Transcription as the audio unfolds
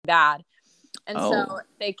bad. And so Oh.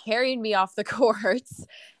 they carried me off the courts.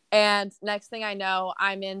 And next thing I know,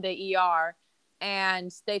 I'm in the ER.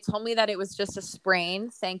 And they told me that it was just a sprain,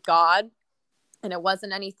 thank God. And it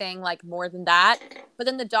wasn't anything like more than that. But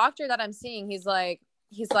then the doctor that I'm seeing, he's like,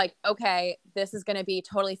 okay, this is going to be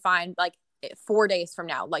totally fine. Like 4 days from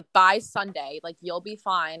now, like by Sunday, like you'll be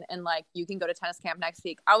fine. And like, you can go to tennis camp next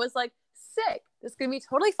week. I was like, sick. This is going to be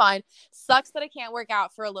totally fine. Sucks that I can't work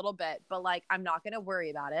out for a little bit, but like, I'm not going to worry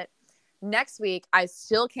about it. Next week, I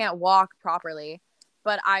still can't walk properly,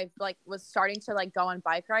 but I like was starting to like go on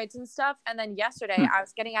bike rides and stuff. And then yesterday I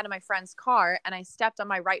was getting out of my friend's car and I stepped on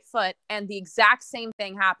my right foot and the exact same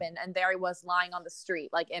thing happened. And there I was lying on the street,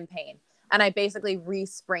 like in pain. And I basically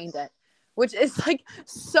re-sprained it, which is like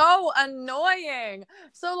so annoying.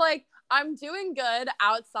 So like, I'm doing good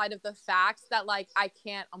outside of the facts that like, I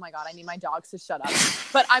can't, oh my God, I need my dogs to shut up,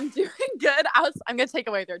 but I'm doing good. I'm going to take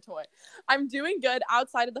away their toy. I'm doing good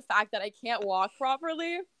outside of the fact that I can't walk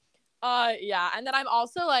properly. Yeah. And then I'm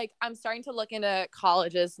also like, I'm starting to look into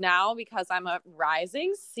colleges now because I'm a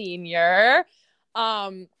rising senior,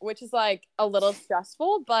 which is like a little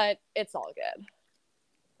stressful, but it's all good.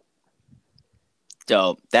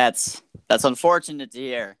 Dope. That's unfortunate to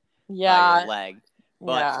hear. Yeah. Your leg.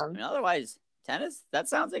 But yeah. I mean, otherwise, tennis, that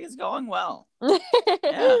sounds like it's going well.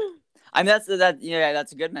 Yeah. I mean, that's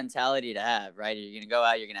a good mentality to have, right? You're going to go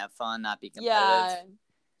out, you're going to have fun, not be competitive.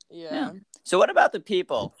 Yeah. So what about the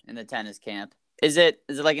people in the tennis camp? Is it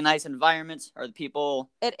like a nice environment? Are the people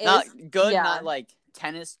not good, not like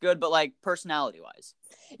tennis good, but like personality-wise?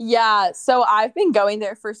 Yeah. So I've been going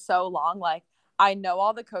there for so long. Like, I know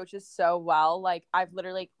all the coaches so well. Like, I've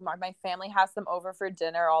literally, my family has them over for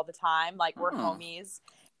dinner all the time. Like, we're homies.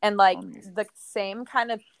 And like the same kind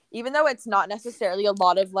of, even though it's not necessarily a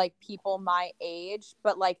lot of like people my age,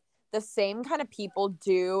 but like the same kind of people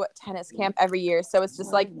do tennis camp every year. So it's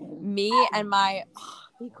just like me and my,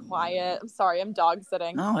 be quiet. I'm sorry, I'm dog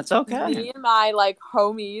sitting. No, it's okay. Me and my like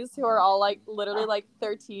homies who are all like literally like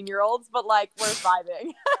 13-year-olds, but like we're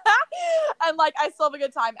vibing. And like I still have a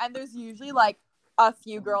good time. And there's usually like a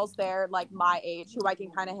few girls there like my age who I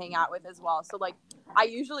can kind of hang out with as well. So like I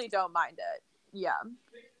usually don't mind it. Yeah.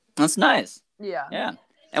 That's nice. Yeah. Yeah.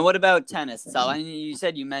 And what about tennis? So I mean, you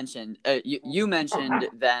said you mentioned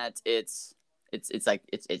that it's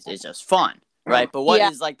just fun, right? But what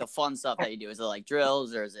is like the fun stuff that you do? Is it like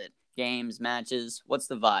drills or is it games, matches? What's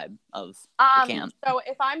the vibe of the camp? So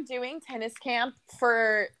if I'm doing tennis camp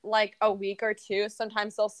for like a week or two,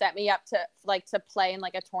 sometimes they'll set me up to play in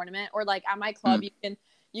like a tournament, or like at my club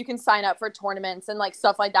you can sign up for tournaments and like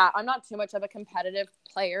stuff like that. I'm not too much of a competitive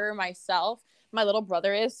player myself. My little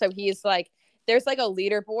brother is, so he's like, there's like a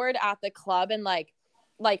leaderboard at the club, and like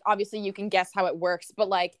obviously you can guess how it works, but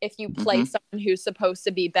like if you play someone who's supposed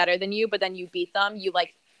to be better than you, but then you beat them, you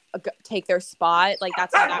like take their spot. Like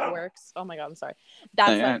that's how that works. Oh my God, I'm sorry.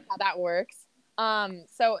 That's like how that works.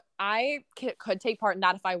 So I could take part in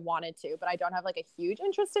that if I wanted to, but I don't have like a huge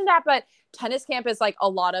interest in that. But tennis camp is like a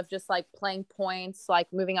lot of just like playing points, like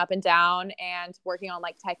moving up and down and working on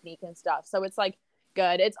like technique and stuff. So it's like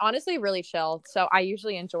good. It's honestly really chill. So I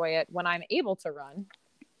usually enjoy it when I'm able to run.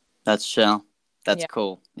 That's chill. That's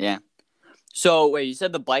cool. Yeah. So wait, you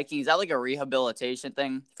said the biking, is that like a rehabilitation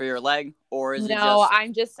thing for your leg, or is it just? No,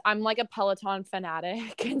 I'm like a Peloton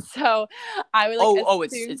fanatic, and so I would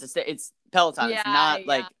like. It's Peloton. It's not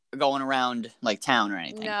like going around like town or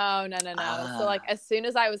anything. No. So like as soon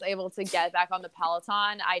as I was able to get back on the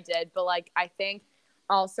Peloton, I did. But like I think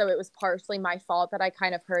also it was partially my fault that I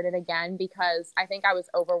kind of hurt it again, because I think I was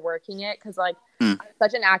overworking it, because like I'm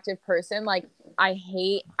such an active person. Like I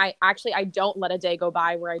don't let a day go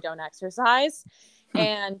by where I don't exercise.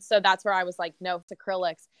 And so that's where I was like, no, it's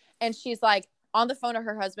acrylics. And she's like on the phone to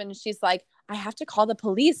her husband, and she's like, I have to call the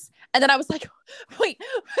police. And then I was like, wait,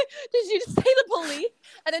 did you just say the police?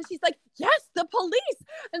 And then she's like, yes, the police.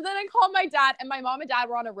 And then I called my dad, and my mom and dad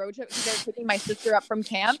were on a road trip because they were picking my sister up from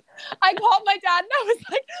camp. I called my dad, and I was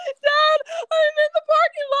like, Dad, I'm in the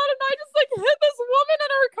parking lot, and I just like hit this woman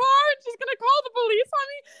in her car, and she's going to call the police on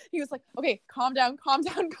me. He was like, okay, calm down,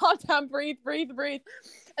 breathe.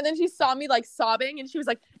 And then she saw me like sobbing, and she was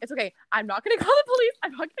like, it's okay, I'm not going to call the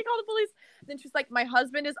police. And then she's like, my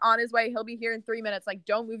husband is on his way. He'll be here in 3 minutes. Like,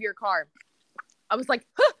 don't move your car. I was like,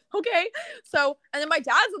 okay. So, and then my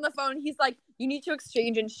dad's on the phone. He's like, you need to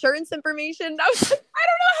exchange insurance information. And I was like, I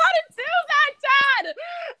don't know how to do that, Dad.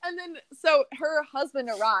 And then, so her husband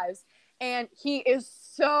arrives, and he is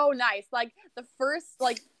so nice. Like the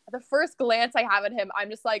first glance I have at him, I'm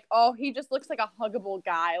just like, oh, he just looks like a huggable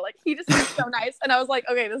guy. Like he just looks so nice. And I was like,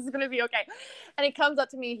 okay, this is going to be okay. And he comes up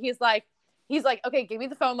to me. He's like, he's like, okay, give me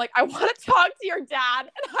the phone. Like, I want to talk to your dad.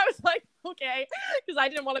 And I was like, okay, because I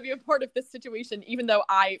didn't want to be a part of this situation, even though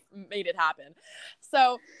I made it happen.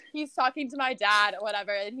 So he's talking to my dad or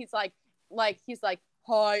whatever. And he's like,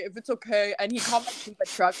 hi, if it's okay. And he called my stupid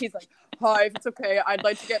truck. He's like, hi, if it's okay, I'd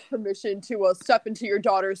like to get permission to step into your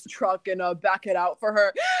daughter's truck and back it out for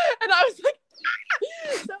her. And I was like,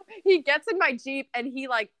 so he gets in my Jeep and he's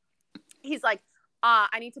like,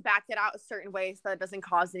 I need to back it out a certain way so that it doesn't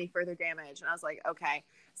cause any further damage. And I was like, okay.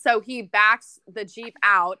 So he backs the Jeep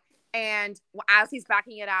out. And as he's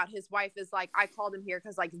backing it out, his wife is like, I called him here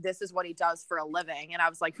because like this is what he does for a living. And I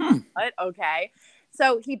was like, what? Okay.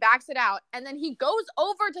 So he backs it out and then he goes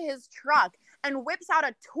over to his truck and whips out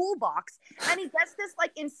a toolbox and he gets this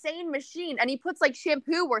like insane machine and he puts like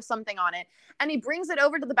shampoo or something on it and he brings it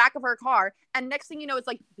over to the back of her car. And next thing you know, it's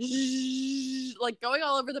like, like going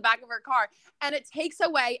all over the back of her car, and it takes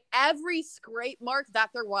away every scrape mark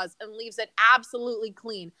that there was and leaves it absolutely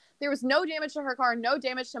clean. There was no damage to her car, no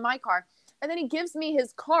damage to my car. And then he gives me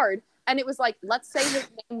his card and it was like, let's say his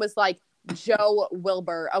name was like Joe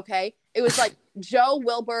Wilbur. Okay. It was like Joe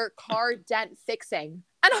Wilbur car dent fixing.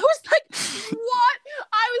 And I was like, what?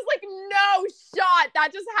 I was like, no shot.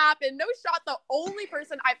 That just happened. No shot. The only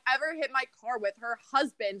person I've ever hit my car with, her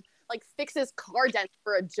husband, like fixes car dents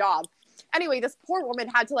for a job. Anyway, this poor woman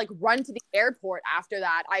had to like run to the airport after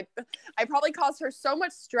that. I probably caused her so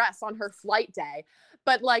much stress on her flight day,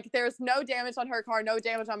 but like there's no damage on her car, no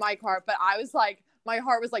damage on my car. But I was like, my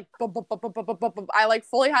heart was like, bum, bum, bum, bum, bum, bum, bum. I like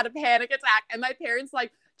fully had a panic attack. And my parents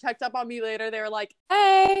like checked up on me later. They were like,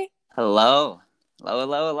 hey. Hello. Hello,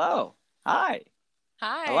 hello, hello. Hi.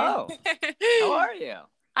 Hi. Hello. How are you?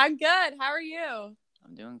 I'm good. How are you?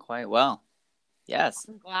 I'm doing quite well. Yes.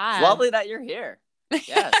 I'm glad. It's lovely that you're here.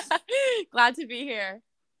 Yes. Glad to be here.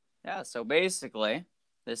 Yeah, so basically,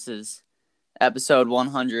 this is episode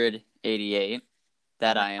 188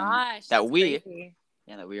 that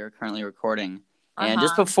we are currently recording. And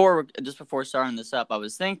just before starting this up, I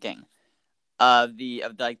was thinking I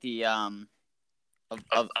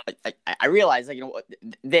realized, like, you know,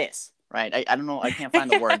 this, right? I don't know, I can't find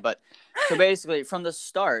the word, but so basically from the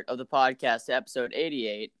start of the podcast to episode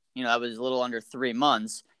 88, you know, that was a little under 3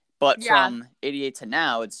 months, but from 88 to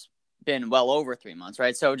now, it's been well over 3 months,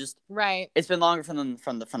 right? So just it's been longer from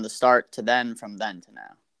the start to then, from then to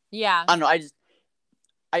now. Yeah. I don't know.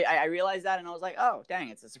 I realized that and I was like, oh, dang,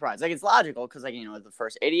 it's a surprise. Like, it's logical because, like, you know, the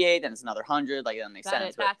first 88, then it's another 100. Like, that makes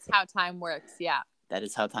sense. That's how time works. Yeah. That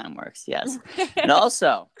is how time works. Yes. And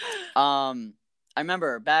also, I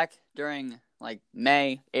remember back during like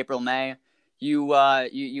April, May,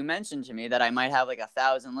 you mentioned to me that I might have like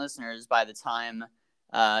 1,000 listeners by the time,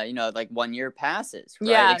 you know, like 1 year passes.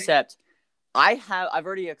 Right? Yeah. Except I've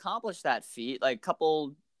already accomplished that feat like a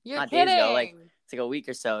couple days ago, like it's like a week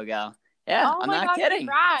or so ago. Yeah, I'm not kidding.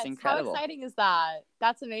 Congrats. It's incredible. How exciting is that?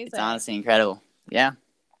 That's amazing. It's honestly incredible. Yeah.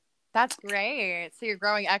 That's great. So you're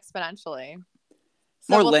growing exponentially.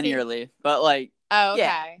 So more linearly, but like. Oh,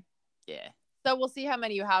 okay. Yeah. So we'll see how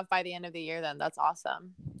many you have by the end of the year then. That's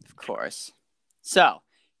awesome. Of course. So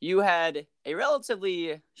you had a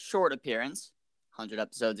relatively short appearance 100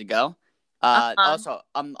 episodes ago. Also,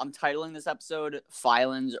 I'm titling this episode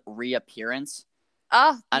Phylan's Reappearance.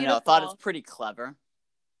 Oh, beautiful. I know. I thought it's pretty clever.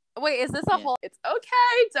 Wait, is this a whole? It's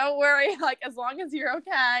okay. Don't worry. Like, as long as you're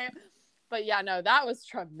okay. But yeah, no, that was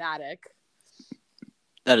traumatic.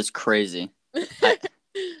 That is crazy.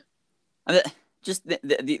 Just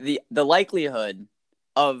the likelihood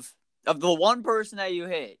of the one person that you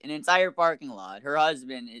hit an entire parking lot, her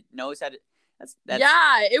husband, knows how to. That's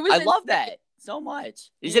it was. I love that so much.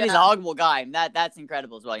 He said he's a huggable guy, and that's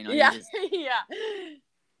incredible as well. You know. Yeah.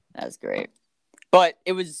 That's great. But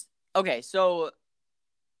it was okay. So.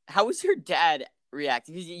 How was your dad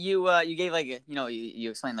reacting? Because you gave like you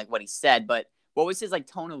explained like what he said, but what was his like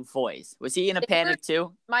tone of voice? Was he in a panic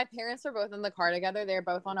too? My parents were both in the car together. They were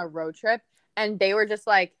both on a road trip, and they were just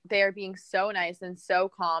like they are being so nice and so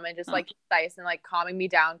calm and just like nice and like calming me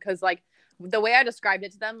down because like the way I described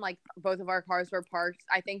it to them, like both of our cars were parked.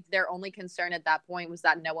 I think their only concern at that point was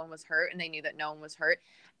that no one was hurt, and they knew that no one was hurt.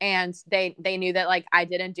 And they knew that like I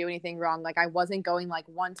didn't do anything wrong. Like I wasn't going like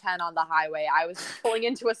 110 on the highway. I was pulling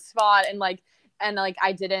into a spot and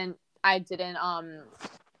I didn't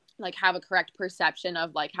like have a correct perception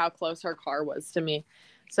of like how close her car was to me.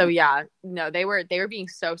 So yeah, no, they were being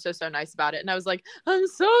so nice about it. And I was like, I'm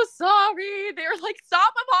so sorry. They were like,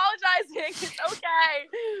 stop apologizing. It's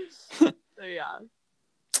okay. So yeah.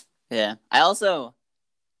 Yeah. I also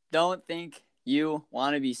don't think you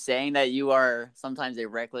want to be saying that you are sometimes a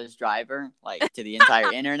reckless driver, like to the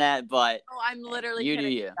entire internet, but Oh, I'm literally you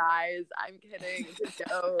kidding, do you. guys. I'm kidding. It's a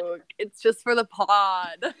joke. It's just for the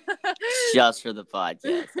pod. Just for the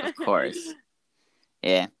podcast, of course.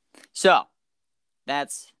 Yeah. So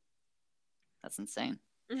that's insane.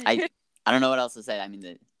 I don't know what else to say. I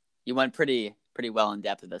mean, you went pretty well in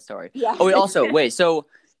depth with the story. Yeah. Oh, wait, also, wait. So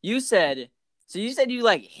you said you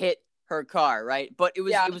like hit her car, right? But it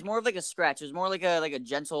was more of like a scratch. It was more like a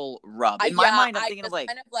gentle rub. In my mind, I'm thinking of like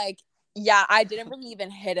kind of like, yeah, I didn't really even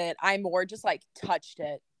hit it. I more just like touched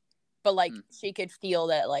it, but like she could feel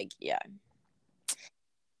that, like, yeah.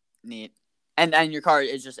 Neat. And your car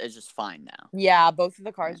is just fine now. Yeah, both of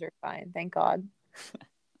the cars are fine. Thank God.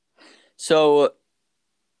 So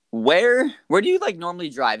where do you like normally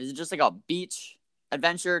drive? Is it just like a beach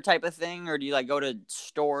adventure type of thing, or do you like go to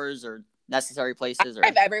stores or necessary places? I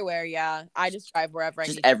drive everywhere. Yeah, I just drive wherever I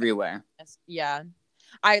need. Just everywhere. Yeah,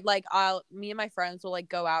 me and my friends will like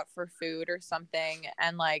go out for food or something,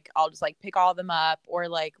 and like I'll just like pick all of them up, or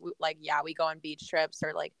we go on beach trips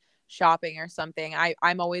or like shopping or something.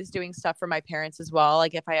 I'm always doing stuff for my parents as well.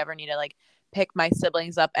 Like if I ever need to like pick my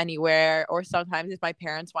siblings up anywhere, or sometimes if my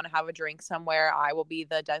parents want to have a drink somewhere, I will be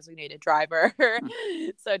the designated driver.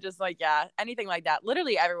 So just like, yeah, anything like that.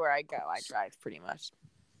 Literally everywhere I go, I drive pretty much.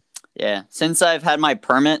 Yeah, since I've had my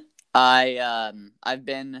permit, I've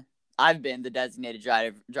been the designated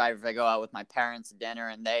driver if I go out with my parents to dinner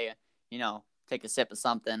and they, take a sip of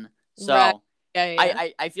something. So right. Yeah.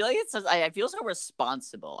 I feel like I feel so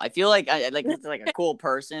responsible. I feel like it's like a cool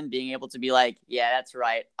person being able to be like, yeah, that's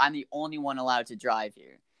right. I'm the only one allowed to drive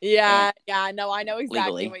here. Yeah. No, I know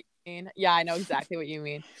exactly legally. what you mean. Yeah, I know exactly what you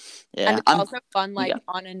mean. Yeah. And it's also fun, like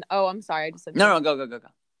I'm sorry, I just said no, go.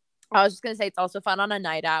 I was just gonna say it's also fun on a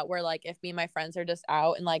night out where like if me and my friends are just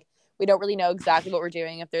out and like we don't really know exactly what we're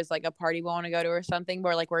doing, if there's like a party we want to go to or something,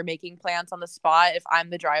 but like we're making plans on the spot. If I'm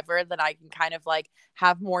the driver, then I can kind of like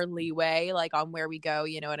have more leeway like on where we go,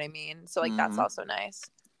 you know what I mean? So like that's also nice.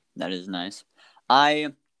 That is nice.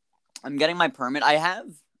 I'm getting my permit. I have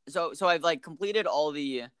so I've like completed all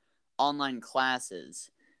the online classes,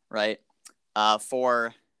 right?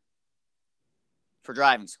 For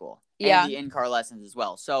driving school. Yeah. And the in-car lessons as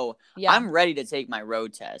well. So I'm ready to take my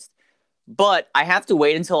road test. But I have to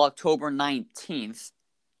wait until October 19th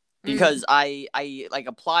because I like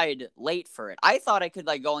applied late for it. I thought I could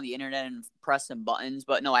like go on the internet and press some buttons,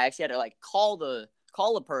 but no, I actually had to like call the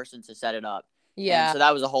person to set it up. Yeah. And so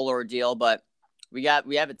that was a whole ordeal, but we have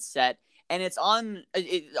it set, and it's on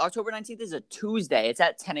October 19th is a Tuesday. It's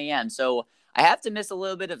at 10 a.m. So I have to miss a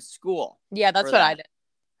little bit of school. Yeah, that's what I did.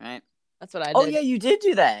 Right. That's what I did. Oh yeah, you did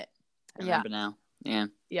do that. I remember now. Yeah.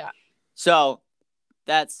 Yeah. So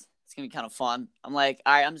it's gonna be kind of fun. I'm like,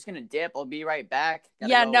 all right, I'm just gonna dip. I'll be right back. It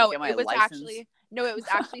was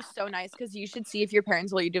actually so nice because you should see if your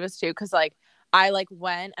parents will let you do this too. Because like I like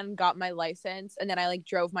went and got my license and then I like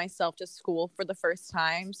drove myself to school for the first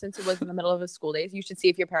time since it was in the middle of the school days. You should see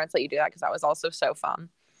if your parents let you do that because that was also so fun.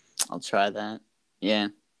 I'll try that. Yeah.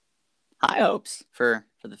 High hopes for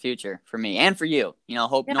the future for me and for you.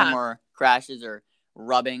 Hope no more crashes or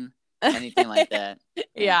rubbing. Anything like that.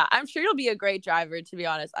 Yeah, I'm sure you'll be a great driver, to be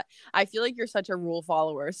honest. I feel like you're such a rule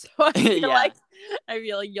follower, so I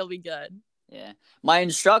feel like you'll be good. Yeah. My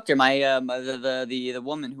instructor, my the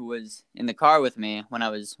woman who was in the car with me when I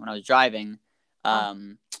was driving,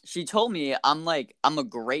 she told me I'm a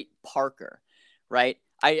great parker, right?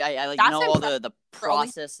 I like know all the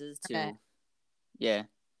processes to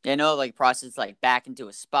like process like back into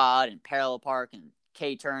a spot and parallel park and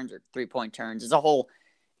K turns or 3-point turns. It's a whole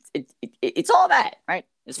it's all that, right?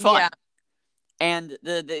 It's fun. Yeah. And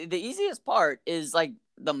the easiest part is like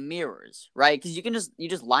the mirrors, right? Because you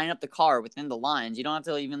just line up the car within the lines. You don't have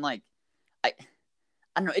to even like I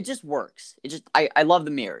don't know. It just works. I love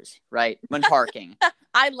the mirrors, right? When parking.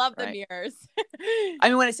 I love the mirrors. I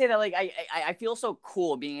mean, when I say that, like I feel so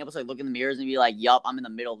cool being able to like look in the mirrors and be like, yup, I'm in the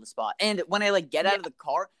middle of the spot. And when I like get out of the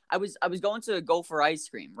car, I was going to go for ice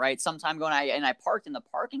cream, right? Sometime going, I parked in the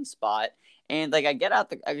parking spot. And like I get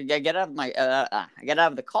out of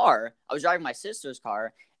the car. I was driving my sister's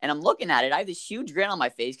car, and I'm looking at it. I have this huge grin on my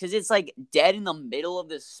face because it's like dead in the middle of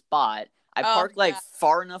this spot. I parked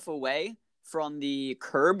far enough away from the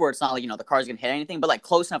curb where it's not like the car's gonna hit anything, but like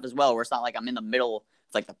close enough as well where it's not like I'm in the middle of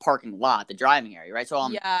like the parking lot, the driving area, right? So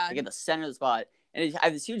I'm like at the center of the spot, and I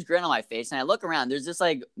have this huge grin on my face, and I look around. There's this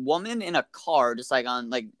like woman in a car just like on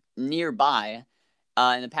like nearby.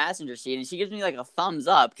 In the passenger seat, and she gives me like a thumbs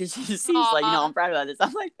up because she sees like I'm proud about this.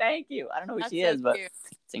 I'm like, thank you. I don't know who she is, but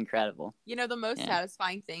It's incredible. You know, the most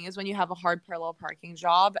satisfying thing is when you have a hard parallel parking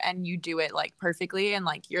job and you do it like perfectly and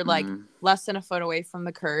like you're like less than a foot away from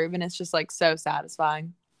the curb and it's just like so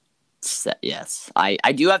satisfying. Yes, I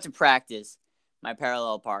do have to practice my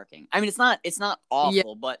parallel parking. I mean, it's not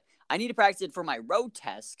awful, but I need to practice it for my road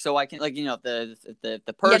test so I can, like, you know,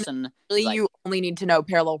 the person. Really, like, you only need to know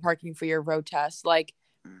parallel parking for your road test. Like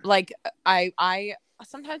I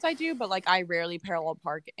sometimes I do, but like I rarely parallel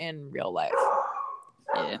park in real life.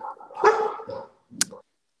 Yeah.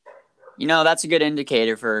 You know, that's a good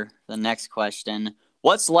indicator for the next question.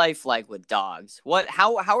 What's life like with dogs?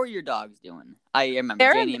 How are your dogs doing? I remember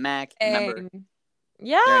Janie and Mac. Remember?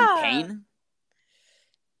 Yeah. They're in pain?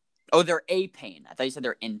 Oh, they're a pain. I thought you said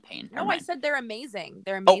they're in pain. No, I said they're amazing.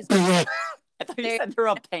 They're amazing. Oh. I thought you said they're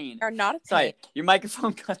a pain. They're not a pain. Sorry, your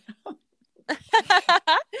microphone cut out.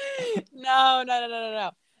 No.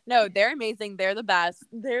 No, they're amazing. They're the best.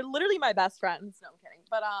 They're literally my best friends. No, I'm kidding.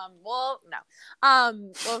 But well, no.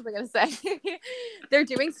 What was I gonna say? They're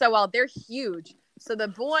doing so well. They're huge. So the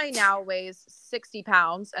boy now weighs 60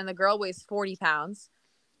 pounds and the girl weighs 40 pounds.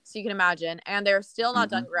 So you can imagine. And they're still not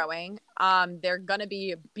done growing. They're gonna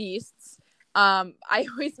be beasts. I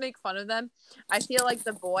always make fun of them. I feel like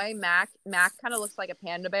the boy, Mac kind of looks like a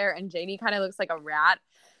panda bear and Janie kind of looks like a rat.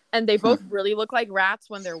 And they both really look like rats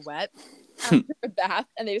when they're wet after a bath,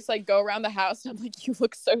 and they just like go around the house. And I'm like, you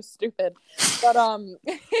look so stupid,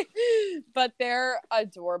 but they're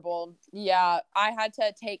adorable. Yeah, I had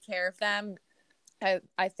to take care of them.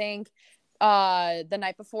 I think the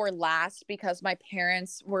night before last because my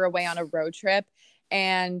parents were away on a road trip.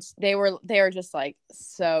 And they were just like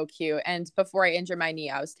so cute. And before I injured my knee,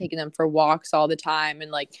 I was taking them for walks all the time. And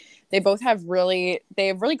like they have really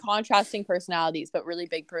contrasting personalities, but really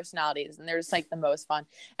big personalities. And they're just like the most fun.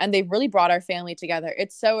 And they really brought our family together.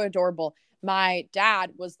 It's so adorable. My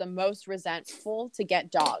dad was the most resentful to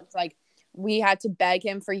get dogs. Like we had to beg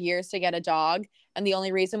him for years to get a dog. And the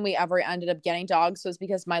only reason we ever ended up getting dogs was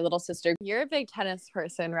because my little sister, you're a big tennis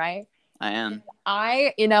person, right? I am.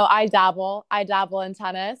 I dabble in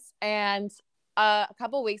tennis. And a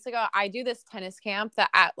couple of weeks ago, I do this tennis camp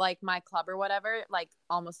that at like my club or whatever, like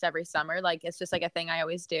almost every summer. Like it's just like a thing I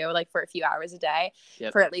always do, like for a few hours a day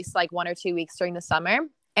for at least like 1 or 2 weeks during the summer.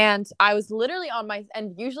 And I was literally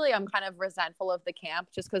and usually I'm kind of resentful of the camp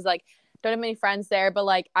just because like don't have many friends there. But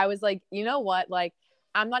like I was like, you know what? Like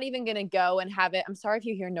I'm not even gonna go and have it. I'm sorry if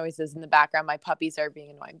you hear noises in the background. My puppies are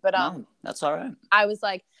being annoying. But no, that's all right. I was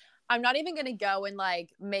like, I'm not even going to go and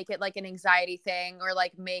like make it like an anxiety thing or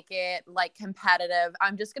like make it like competitive.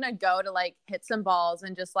 I'm just going to go to like hit some balls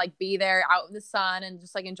and just like be there out in the sun and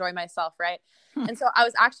just like enjoy myself. Right. And so I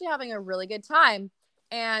was actually having a really good time.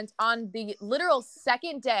 And on the literal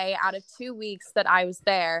second day out of 2 weeks that I was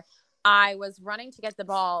there, I was running to get the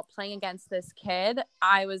ball playing against this kid.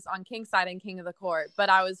 I was on king side and king of the court, but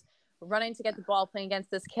I was running to get the ball playing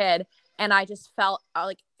against this kid. And I just felt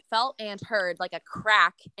and heard like a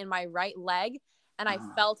crack in my right leg and I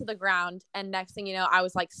fell to the ground, and next thing you know I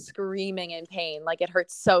was like screaming in pain, like it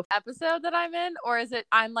hurts so. Episode that I'm in, or is it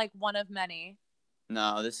I'm like one of many?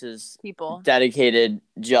 No, this is people dedicated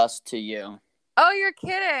just to you. Oh, you're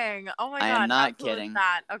kidding. Oh my God, I am not kidding.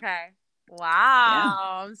 That okay,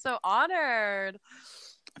 wow. I'm so honored.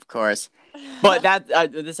 Of course, but that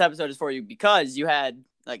this episode is for you because you had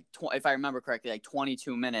like if I remember correctly, like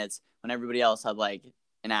 22 minutes when everybody else had like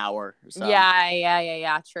an hour or so.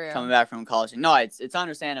 Yeah. True. Coming back from college. No, it's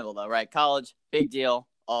understandable though, right? College, big deal,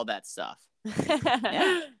 all that stuff.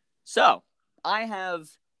 Yeah. So I have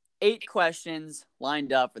 8 questions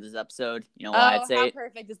lined up for this episode. You know why I'd say how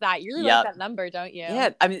perfect is that? You really like that number, don't you?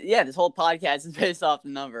 Yeah, I mean, this whole podcast is based off the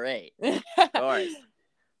number 8. Of course.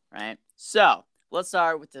 Right? So let's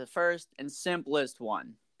start with the first and simplest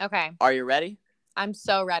one. Okay. Are you ready? I'm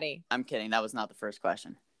so ready. I'm kidding. That was not the first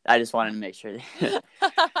question. I just wanted to make sure.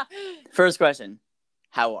 First question.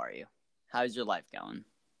 How are you? How's your life going?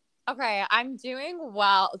 Okay, I'm doing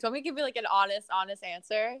well. Do you want me to give you like an honest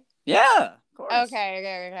answer? Yeah, of course.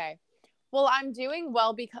 Okay. Well, I'm doing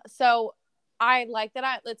well because so I like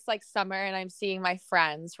that it's like summer and I'm seeing my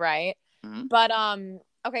friends, right? Mm-hmm. But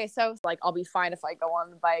okay, so like I'll be fine if I go on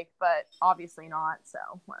the bike, but obviously not, so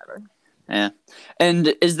whatever. Yeah.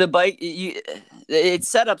 And is the bike it's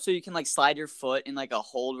set up so you can like slide your foot in like a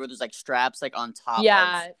hold where there's like straps like on top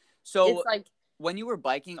of. So it's like when you were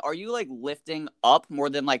biking, are you like lifting up more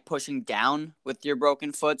than like pushing down with your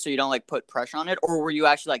broken foot so you don't like put pressure on it, or were you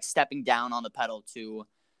actually like stepping down on the pedal to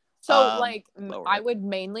like I would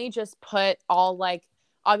mainly just put all like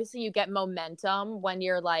obviously you get momentum when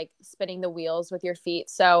you're like spinning the wheels with your feet.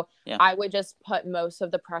 So Yeah. I would just put most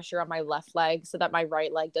of the pressure on my left leg so that my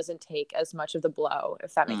right leg doesn't take as much of the blow,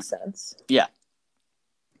 if that makes sense. Yeah.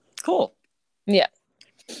 Cool. Yeah.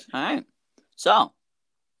 All right. So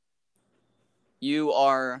you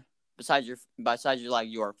are, besides your like,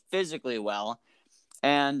 you are physically well,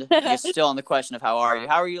 and I guess still on the question of how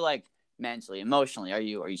are you like mentally, emotionally? Are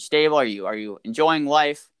you stable? Are you enjoying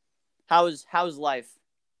life? How's life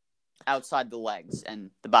outside the legs and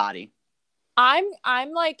the body? I'm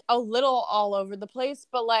like a little all over the place,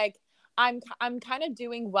 but like I'm kind of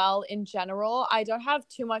doing well in general. I don't have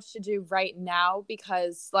too much to do right now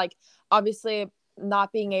because like obviously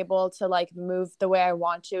not being able to like move the way I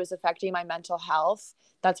want to is affecting my mental health.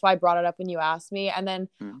 That's why I brought it up when you asked me. And then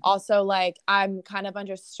also like I'm kind of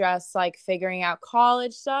under stress like figuring out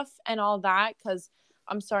college stuff and all that cuz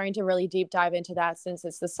I'm starting to really deep dive into that since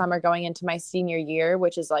it's the summer going into my senior year,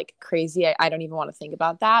 which is like crazy. I don't even want to think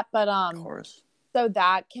about that. But Of course. so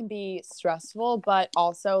that can be stressful, but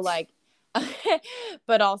also like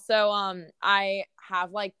but also I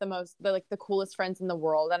have like the coolest friends in the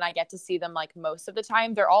world and I get to see them like most of the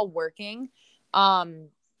time. They're all working.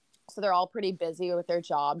 So they're all pretty busy with their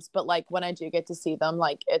jobs, but like when I do get to see them,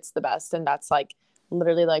 like it's the best and that's like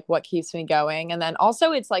literally like what keeps me going. And then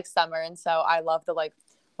also it's like summer and so I love the like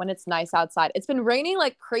when it's nice outside. It's been raining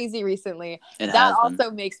like crazy recently. That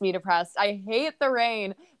also makes me depressed. I hate the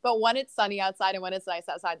rain, but when it's sunny outside and when it's nice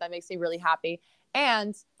outside, that makes me really happy.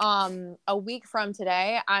 And a week from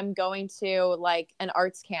today, I'm going to like an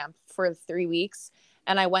arts camp for 3 weeks.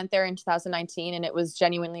 And I went there in 2019 and it was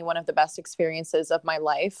genuinely one of the best experiences of my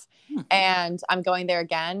life. And I'm going there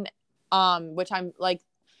again, which I'm like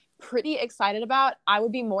pretty excited about. I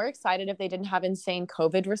would be more excited if they didn't have insane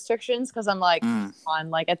COVID restrictions because I'm like, on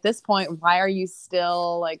like at this point, why are you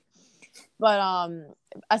still like, but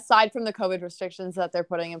aside from the COVID restrictions that they're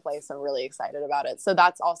putting in place, I'm really excited about it. So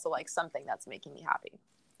that's also like something that's making me happy.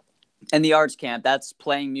 And the arts camp, that's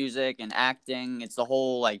playing music and acting. It's the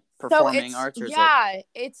whole like performing arts. Or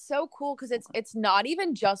it's so cool because it's not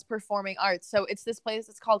even just performing arts. So it's this place.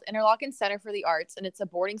 It's called Interlochen Center for the Arts, and it's a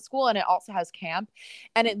boarding school, and it also has camp,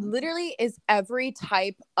 and it literally is every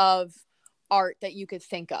type of art that you could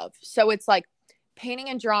think of. So it's like painting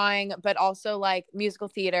and drawing, but also like musical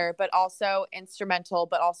theater, but also instrumental,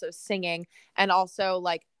 but also singing, and also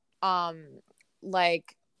like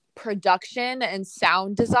production and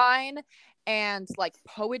sound design and like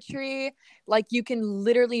poetry. Like you can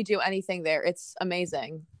literally do anything there. It's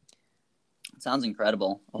amazing. Sounds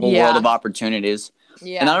incredible. A whole world of opportunities.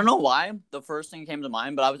 Yeah. And I don't know why the first thing came to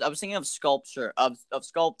mind, but I was thinking of sculpture, of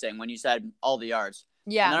sculpting when you said all the arts.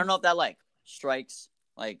 Yeah. And I don't know if that like strikes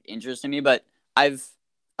like interest in me, but I've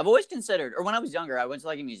always considered, or when I was younger, I went to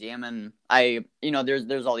like a museum and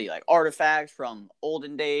there's all the like artifacts from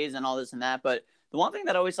olden days and all this and that. But the one thing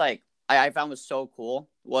that always like I found was so cool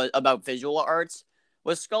was about visual arts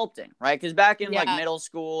was sculpting, right? Because back in like middle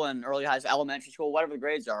school and early high school, elementary school, whatever the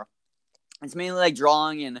grades are, it's mainly like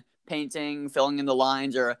drawing and painting, filling in the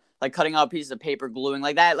lines, or like cutting out pieces of paper, gluing,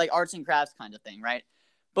 like that, like arts and crafts kind of thing, right?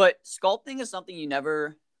 But sculpting is something you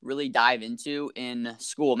never really dive into in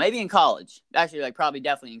school, maybe in college. Actually, like probably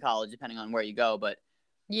definitely in college, depending on where you go. But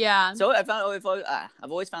yeah, so I've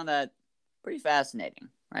always found that pretty fascinating,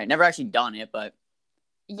 right? Never actually done it, but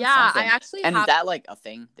yeah, I actually is that like a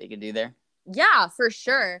thing they could do there? Yeah, for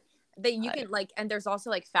sure. That you can like, and there's also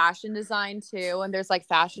like fashion design too, and there's like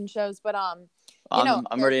fashion shows. But I'm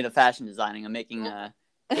already into fashion designing. I'm making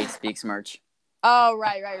Kate Speaks merch. Oh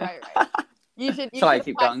right. You should apply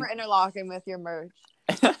for Interlochen with your merch.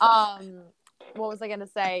 What was I gonna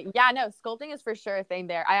say? Yeah, no, sculpting is for sure a thing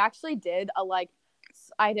there. I actually did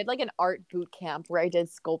I did like an art boot camp where I did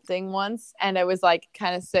sculpting once and it was like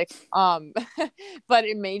kind of sick. But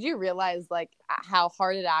it made you realize like how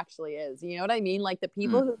hard it actually is. You know what I mean? Like the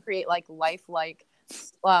people who create like lifelike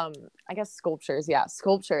I guess sculptures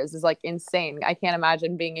is like insane. I can't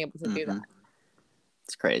imagine being able to do that.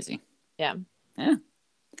 It's crazy. Yeah.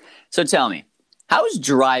 So tell me, how's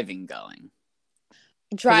driving going?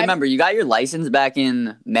 Remember, you got your license back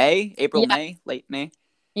in May, late May.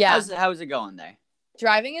 Yeah. How's it going there?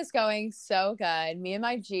 Driving is going so good. Me and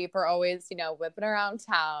my Jeep are always, whipping around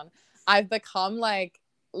town. I've become like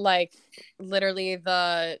literally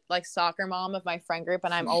the like soccer mom of my friend group,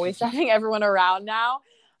 and I'm always driving everyone around now.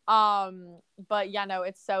 But yeah, no,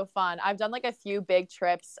 it's so fun. I've done like a few big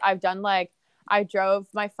trips. I drove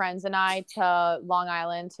my friends and I to Long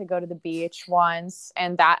Island to go to the beach once,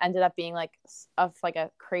 and that ended up being like a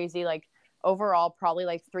crazy like overall probably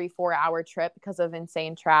like 3-4 hour trip because of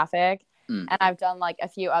insane traffic. And I've done like a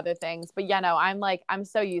few other things. But yeah, no, I'm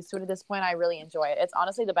so used to it at this point. I really enjoy it. It's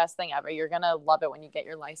honestly the best thing ever. You're going to love it when you get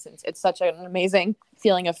your license. It's such an amazing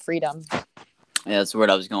feeling of freedom. Yeah, that's the word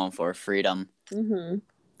I was going for, freedom. Mm-hmm.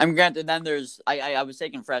 I'm granted. Then I was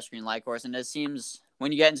taking fresh green light course, and it seems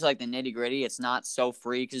when you get into like the nitty gritty, it's not so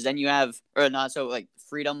free because then you have or not so like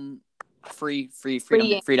freedom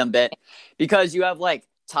bit because you have like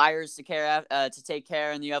tires to take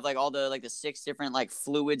care, and you have like all the like the 6 different like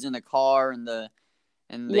fluids in the car and that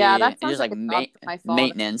sounds just like my fault.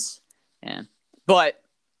 maintenance. Yeah, but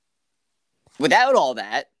without all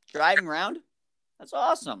that driving around, that's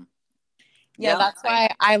awesome. Yeah, that's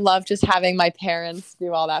why I love just having my parents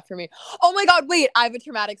do all that for me. Oh my God, wait, I have a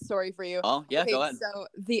traumatic story for you. Oh, yeah, go ahead. So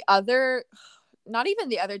not even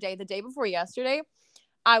the other day, the day before yesterday,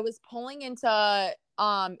 I was pulling into,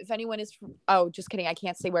 if anyone is, just kidding. I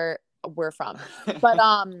can't say where we're from, but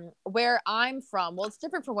where I'm from, well, it's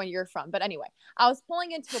different from where you're from. But anyway, I was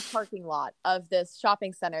pulling into a parking lot of this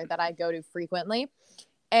shopping center that I go to frequently.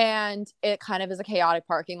 And it kind of is a chaotic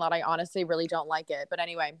parking lot. I honestly really don't like it. But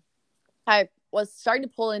anyway, I was starting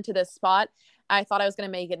to pull into this spot. I thought I was going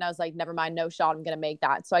to make it. And I was like, never mind, no shot. I'm going to make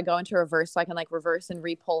that. So I go into reverse so I can like reverse and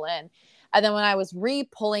re-pull in. And then when I was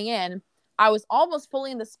re-pulling in, I was almost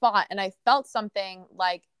fully in the spot. And I felt something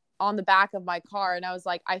like on the back of my car. And I was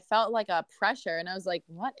like, I felt like a pressure. And I was like,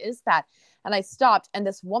 what is that? And I stopped. And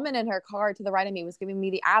this woman in her car to the right of me was giving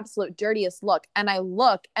me the absolute dirtiest look. And I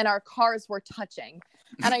look and our cars were touching.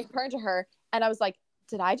 And I turned to her and I was like,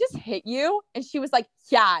 did I just hit you? And she was like,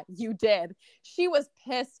 yeah, you did. She was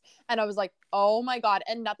pissed. And I was like, oh my God.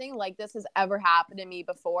 And nothing like this has ever happened to me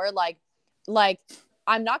before. Like,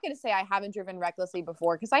 I'm not going to say I haven't driven recklessly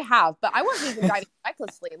before because I have, but I wasn't even driving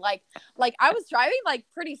recklessly. Like I was driving like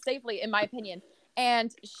pretty safely in my opinion.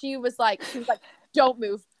 And she was like, don't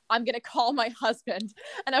move. I'm going to call my husband.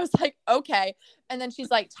 And I was like, okay. And then she's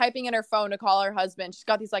like typing in her phone to call her husband. She's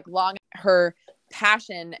got these like her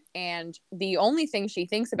passion. And the only thing she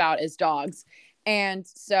thinks about is dogs. And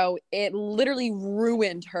so it literally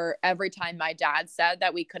ruined her every time my dad said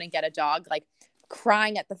that we couldn't get a dog, like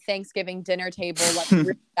crying at the Thanksgiving dinner table, like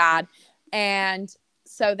really bad. And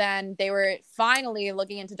so then they were finally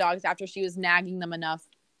looking into dogs after she was nagging them enough.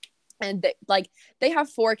 And they have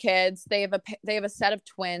 4 kids. They have a set of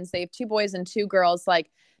twins. They have 2 boys and 2 girls. Like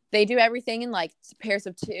they do everything in like pairs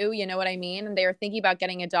of 2, you know what I mean? And they were thinking about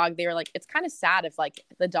getting a dog. They were like, it's kind of sad if like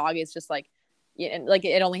the dog is just like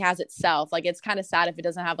it only has itself. Like it's kind of sad if it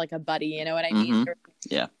doesn't have like a buddy, you know what I mean? Mm-hmm.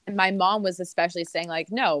 Yeah. And my mom was especially saying like,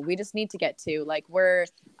 no, we just need to get 2. Like we're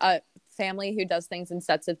a family who does things in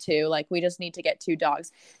sets of 2. Like we just need to get 2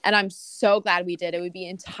 dogs. And I'm so glad we did. It would be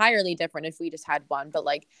entirely different if we just had 1, but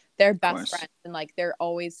like they're best friends and like they're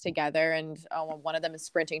always together. And one of them is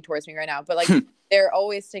sprinting towards me right now, but like they're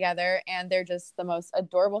always together and they're just the most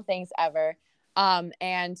adorable things ever.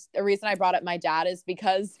 And the reason I brought up my dad is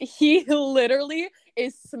because he literally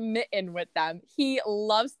is smitten with them. He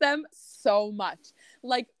loves them so much.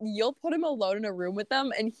 Like you'll put him alone in a room with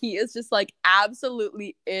them and he is just like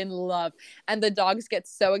absolutely in love. And the dogs get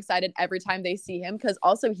so excited every time they see him because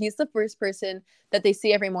also he's the first person that they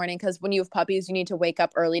see every morning because when you have puppies, you need to wake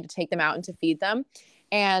up early to take them out and to feed them.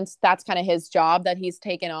 And that's kind of his job that he's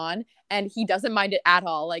taken on. And he doesn't mind it at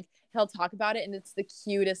all. Like he'll talk about it and it's the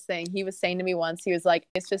cutest thing. He was saying to me once, he was like,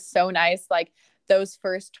 it's just so nice. Like those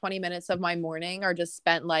first 20 minutes of my morning are just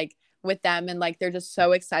spent like with them and like they're just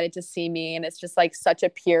so excited to see me and it's just like such a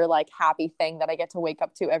pure like happy thing that I get to wake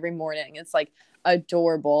up to every morning. It's like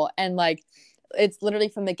adorable and like it's literally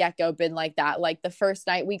from the get-go been like that. Like the first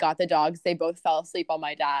night we got the dogs, they both fell asleep on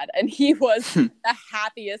my dad and he was the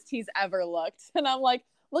happiest he's ever looked. And I'm like,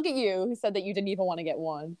 look at you, who said that you didn't even want to get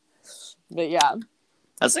one. But yeah,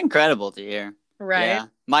 that's incredible to hear. Right. Yeah.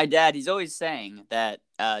 My dad, he's always saying that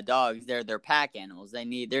dogs, they're pack animals.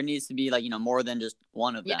 There needs to be like, more than just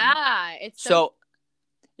one of them. Yeah. It's so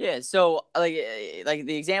like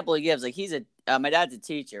the example he gives, like my dad's a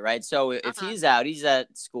teacher, right? So if he's out, he's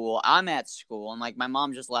at school, I'm at school, and like my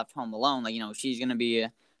mom just left home alone, like, she's going to be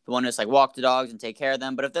the one to just like walk the dogs and take care of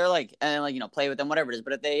them. But if they're like, and like, play with them, whatever it is.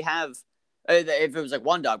 But if they have, if it was like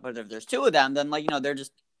one dog, but if there's 2 of them, then like, they're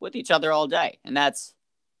just with each other all day. And that's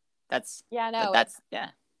it's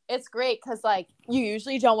great because like you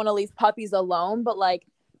usually don't want to leave puppies alone, but like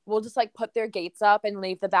we'll just like put their gates up and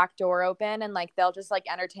leave the back door open and like they'll just like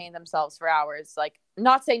entertain themselves for hours. Like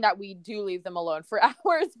not saying that we do leave them alone for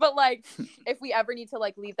hours, but like if we ever need to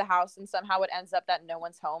like leave the house and somehow it ends up that no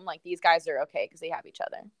one's home, like these guys are okay because they have each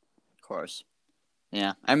other. Of course.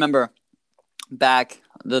 Yeah. I remember back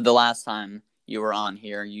the last time you were on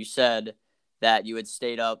here, you said that you had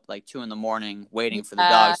stayed up like 2 a.m. waiting for the Yeah.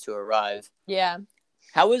 dogs to arrive. Yeah.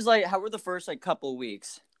 How were the first like couple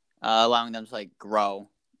weeks, allowing them to like grow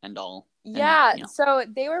and all? Yeah, And, you know. so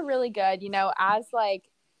they were really good, as like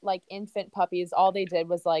infant puppies, all they did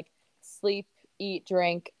was like sleep, eat,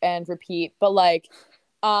 drink, and repeat. But like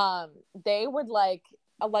they would like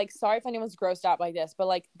sorry if anyone's grossed out by this, but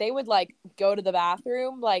like they would like go to the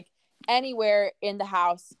bathroom like anywhere in the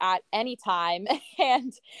house at any time.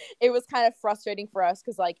 And it was kind of frustrating for us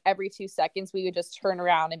because like every 2 seconds we would just turn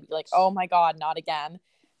around and be like, oh my god, not again.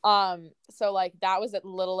 So like that was a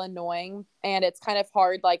little annoying, and it's kind of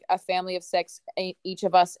hard, like a family of 6, each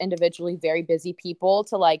of us individually very busy people,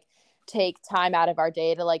 to like take time out of our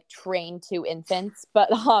day to like train 2 infants. But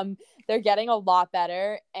they're getting a lot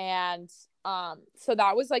better. And so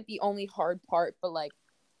that was like the only hard part, but like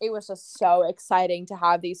it was just so exciting to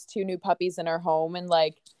have these 2 new puppies in our home. And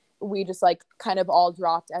like we just like kind of all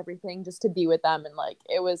dropped everything just to be with them. And like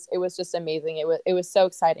it was just amazing. It was so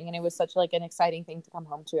exciting, and it was such like an exciting thing to come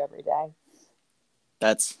home to every day.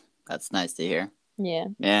 That's nice to hear.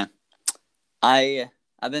 Yeah.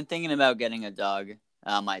 I've been thinking about getting a dog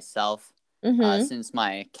myself, since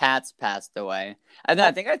my cats passed away.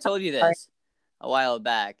 I think I told you this a while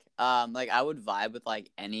back. Like I would vibe with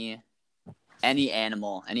like any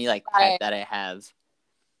animal, any like pet that I have,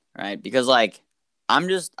 right? Because like I'm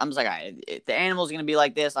just like, all right, if the animal's gonna be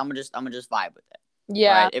like this, I'm gonna just vibe with it.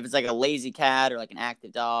 Yeah. Right? If it's like a lazy cat or like an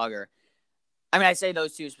active dog, or I say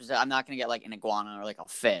those two specific. I'm not gonna get like an iguana or like a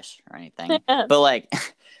fish or anything. but like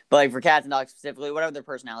for cats and dogs specifically, whatever their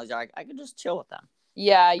personalities are, I could just chill with them.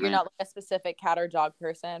 Yeah, you're not like a specific cat or dog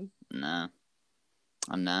person. No,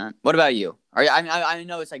 I'm not. What about you? I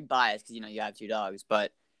know it's like biased because you have 2 dogs,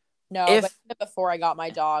 but no. But before I got my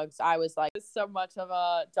dogs, I was like so much of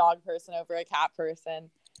a dog person over a cat person.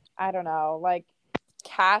 I don't know, like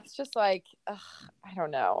cats just like I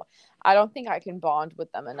don't know. I don't think I can bond with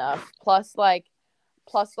them enough. Plus like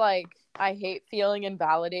I hate feeling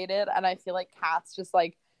invalidated, and I feel like cats just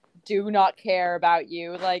like do not care about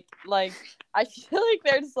you. Like I feel like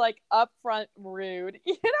they're just like upfront rude.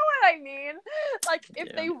 You know what I mean? Like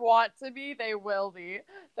if they want to be, they will be.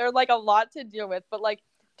 They're like a lot to deal with. But like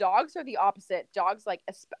dogs are the opposite. Dogs like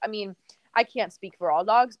I can't speak for all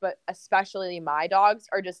dogs, but especially my dogs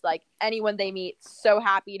are just like anyone they meet, so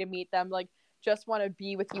happy to meet them, like just want to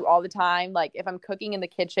be with you all the time. Like if I'm cooking in the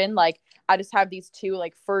kitchen, like I just have these 2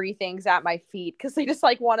 like furry things at my feet because they just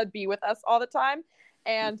like want to be with us all the time.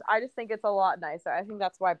 And I just think it's a lot nicer. I think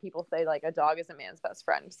that's why people say like a dog is a man's best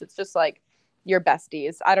friend, because it's just like your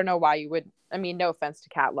besties. I don't know why you would. I mean, no offense to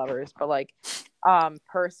cat lovers, but like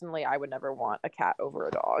personally, I would never want a cat over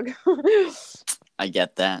a dog. I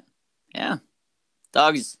get that. Yeah,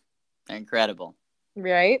 dogs are incredible.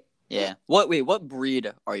 Right? Yeah. What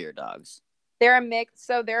breed are your dogs? They're a mix.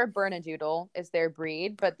 So they're a Bernedoodle is their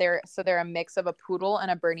breed, but they're a mix of a poodle and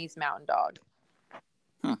a Bernese Mountain Dog.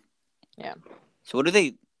 Yeah. So what do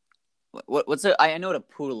they? What's a? I know what a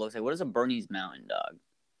poodle looks like. What is a Bernese Mountain Dog?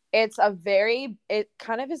 It's it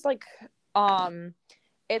kind of is like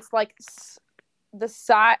it's like the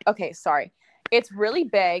size. Okay, sorry. It's really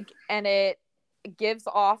big, and it gives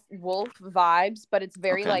off wolf vibes, but it's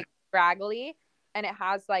very like scraggly, and it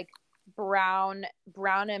has like brown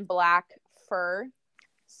and black fur.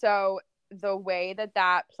 So the way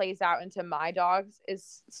that plays out into my dogs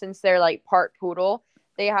is, since they're like part poodle,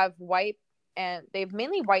 they have white, and they have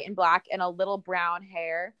mainly white and black and a little brown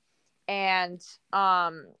hair, and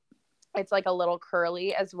it's like a little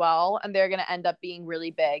curly as well, and they're gonna end up being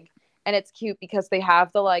really big. And it's cute because they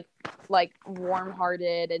have the like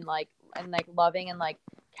warm-hearted and like loving and like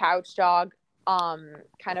couch dog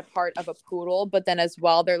kind of part of a poodle, but then as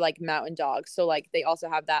well they're like mountain dogs, so like they also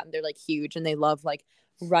have that, and they're like huge, and they love like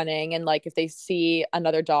running, and like if they see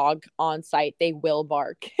another dog on site they will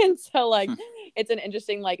bark. And so like it's an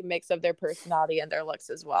interesting like mix of their personality and their looks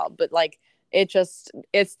as well. But like it's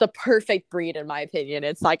the perfect breed in my opinion.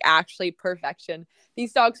 It's like actually perfection.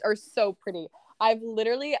 These dogs are so pretty. I've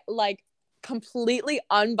literally like completely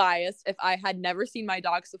unbiased, if I had never seen my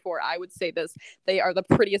dogs before, I would say this: they are the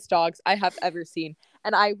prettiest dogs I have ever seen.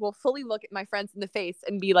 And I will fully look at my friends in the face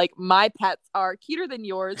and be like, my pets are cuter than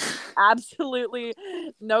yours. Absolutely,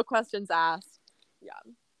 no questions asked. Yeah,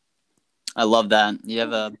 I love that. You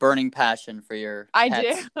have a burning passion for your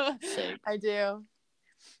pets' sake. I do.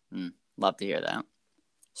 Love to hear that.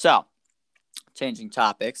 So, changing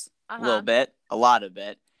topics a little bit, a lot of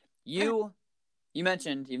it. You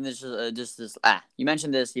mentioned even this you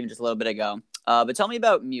mentioned this even just a little bit ago. But tell me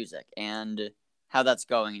about music and how that's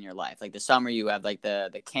going in your life. Like the summer, you have like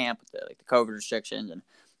the camp, the COVID restrictions and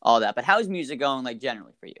all that. But how's music going, like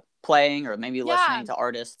generally for you? playing or maybe Yeah. listening to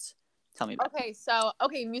artists? Tell me about Okay, so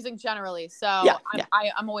music generally. So Yeah,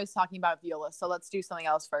 I'm always talking about viola. So let's do something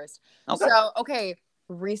else first. Okay. So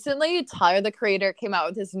recently Tyler the Creator came out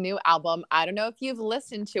with his new album. I don't know if you've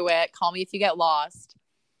listened to it. Call Me If You Get Lost.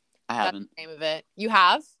 I haven't. That's the name of it. You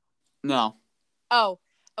have? No. Oh,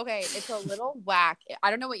 okay. It's a little whack. I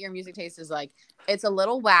don't know what your music taste is like. It's a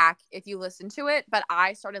little whack if you listen to it, but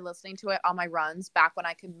I started listening to it on my runs back when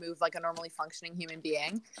I could move like a normally functioning human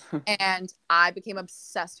being. And I became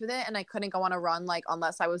obsessed with it, and I couldn't go on a run like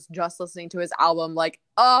unless I was just listening to his album. Like,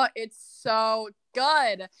 oh, it's so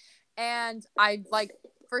good. And I like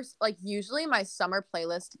first, like, usually my summer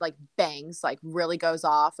playlist like bangs, like really goes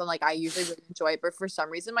off, and like I usually really enjoy it. But for some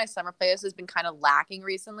reason my summer playlist has been kind of lacking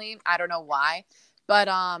recently. I don't know why. But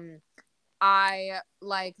I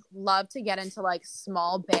like love to get into like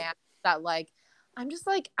small bands that like I'm just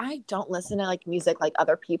like I don't listen to like music like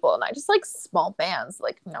other people, and I just like small bands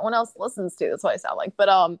like no one else listens to. That's what I sound like. But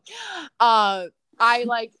I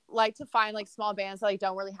like to find like small bands that like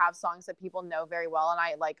don't really have songs that people know very well, and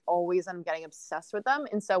I like always am getting obsessed with them.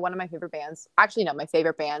 And so one of my favorite bands, actually no, my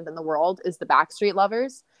favorite band in the world is the Backstreet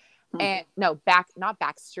Lovers. And no, not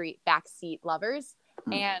Backstreet, Backseat Lovers.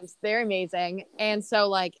 And they're amazing. And so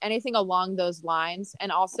like anything along those lines.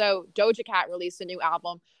 And also Doja Cat released a new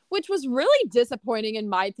album, which was really disappointing in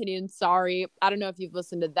my opinion. Sorry, I don't know if you've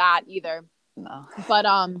listened to that either. No. But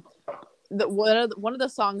one of the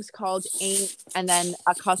songs called Ain't, and then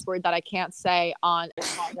a cuss word that I can't say on a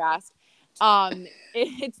podcast.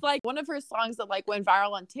 It's like one of her songs that like went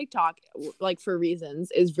viral on TikTok, like for reasons,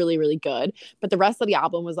 is really, really good. But the rest of the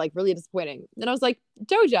album was like really disappointing. And I was like,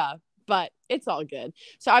 Doja, but it's all good.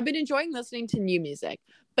 So I've been enjoying listening to new music.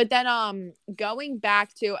 But then going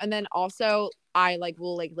back to, and then also I like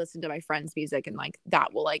will like listen to my friends' music, and like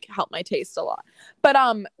that will like help my taste a lot. But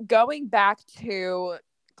going back to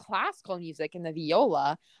classical music and the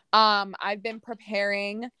viola, I've been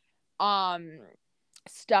preparing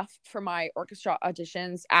stuff for my orchestra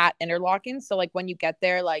auditions at Interlochen. So like when you get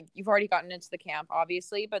there, like you've already gotten into the camp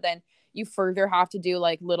obviously, but then you further have to do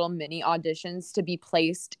like little mini auditions to be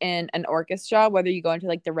placed in an orchestra, whether you go into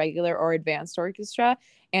like the regular or advanced orchestra,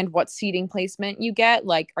 and what seating placement you get.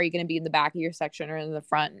 Like, are you going to be in the back of your section or in the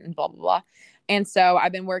front, and blah, blah, blah. And so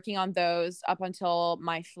I've been working on those up until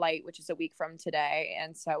my flight, which is a week from today.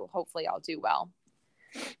 And so hopefully I'll do well.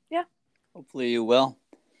 Yeah. Hopefully you will.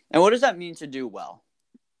 And what does that mean to do well?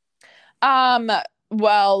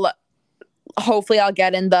 Well, hopefully I'll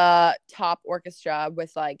get in the top orchestra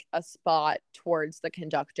with like a spot towards the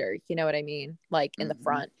conductor. You know what I mean? Like in the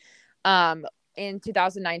front. In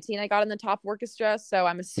 2019, I got in the top orchestra, so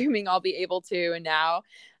I'm assuming I'll be able to now.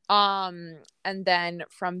 And then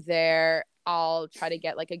from there, I'll try to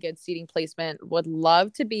get like a good seating placement. Would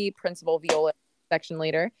love to be principal viola section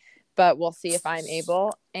leader, but we'll see if I'm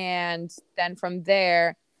able. And then from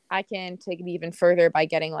there, I can take it even further by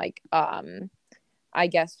getting like I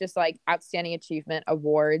guess just like outstanding achievement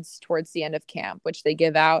awards towards the end of camp, which they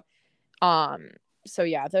give out. So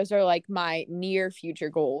yeah, those are like my near future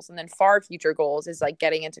goals. And then far future goals is like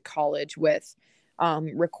getting into college with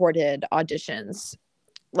recorded auditions,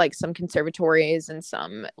 like some conservatories and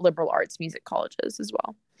some liberal arts music colleges as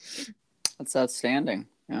well. That's outstanding.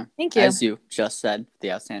 Yeah. Thank you. As you just said,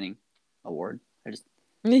 the outstanding award. I just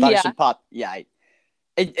thought it should pop. Yeah.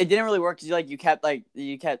 It didn't really work because you kept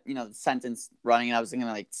the sentence running, and I was gonna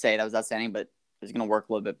like say that was outstanding, but it was gonna work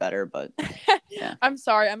a little bit better. But yeah. I'm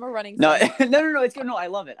sorry, I'm a running. No, no, it's good. No, I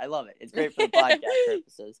love it. It's great for the podcast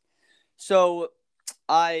purposes. So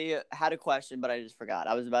I had a question, but I just forgot.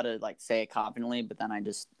 I was about to like say it confidently, but then I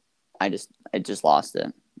just lost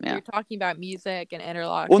it. Yeah. You're talking about music and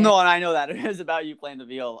Interlochen. Well, no, and I know that it is about you playing the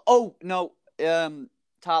viola. Oh no,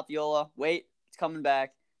 top viola. Wait, it's coming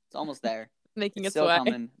back. It's almost there. Making it's its way.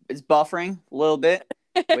 Coming. It's buffering a little bit.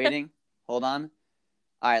 Waiting. Hold on.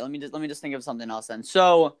 All right, let me just think of something else then.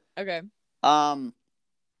 So okay. No,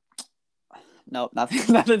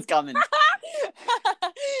 nothing's coming.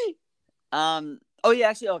 Oh yeah,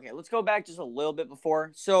 actually, okay. Let's go back just a little bit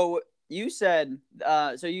before. So you said,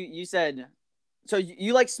 you said, so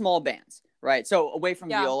you like small bands, right? So away from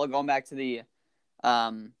viola, going back to the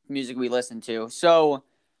music we listen to. So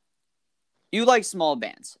you like small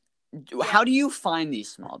bands. How do you find these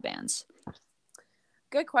small bands?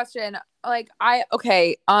 Good question. Like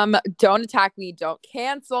don't attack me, don't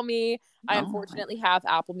cancel me. I unfortunately have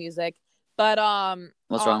Apple Music, but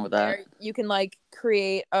what's wrong with that? You can like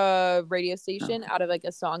create a radio station out of like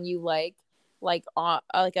a song you like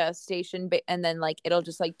a station, and then like it'll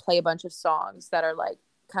just like play a bunch of songs that are like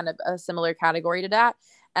kind of a similar category to that.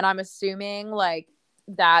 And I'm assuming like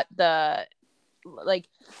that like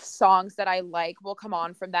songs that I like will come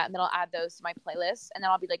on from that, and then I'll add those to my playlist, and then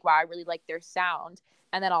I'll be like, wow, I really like their sound,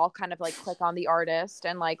 and then I'll kind of like click on the artist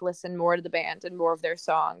and like listen more to the band and more of their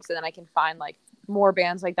songs, and then I can find like more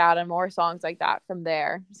bands like that and more songs like that from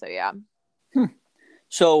there. So yeah.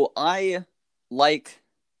 So I like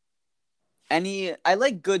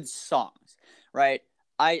good songs, right?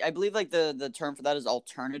 I believe like the term for that is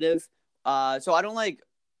alternative. So I don't like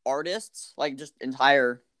artists, like just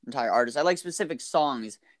entire artists. I like specific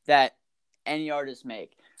songs that any artist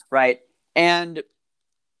make, right? And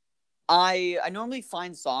I normally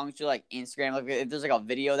find songs through like Instagram. Like if there's like a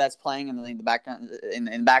video that's playing and then in the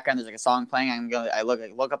background there's like a song playing, I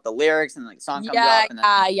look up the lyrics and like the song comes up. And then,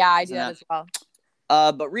 I do that as well.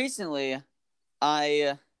 But recently,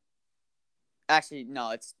 I actually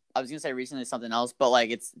no, I was gonna say recently something else, but like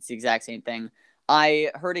it's the exact same thing. I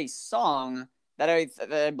heard a song that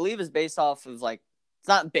I believe is based off of like, it's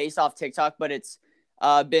not based off TikTok, but it's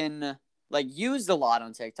been like used a lot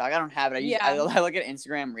on TikTok. I don't have it. I look at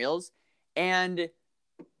Instagram Reels, and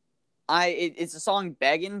it's a song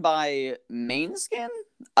 "Beggin" by Mainskin.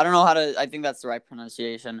 I don't know how to. I think that's the right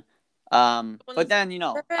pronunciation. But then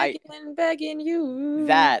begging you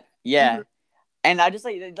that and I just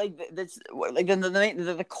like this like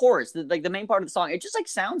the chorus, the main part of the song. It just like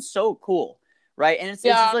sounds so cool, right? And it's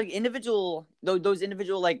just like individual those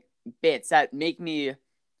individual like bits that make me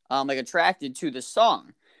like attracted to the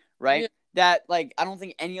song, right? Yeah. That like I don't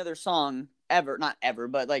think any other song ever, not ever,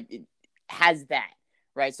 but like it has that,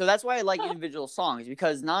 right? So that's why I like individual songs,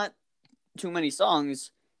 because not too many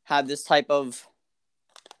songs have this type of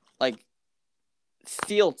like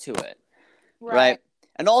feel to it, right?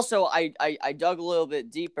 And also I dug a little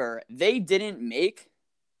bit deeper. They didn't make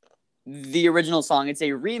the original song. It's a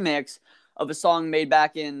remix of a song made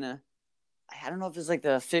back in, I don't know if it's like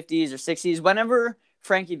the 50s or 60s, whenever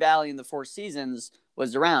Frankie Valli and the Four Seasons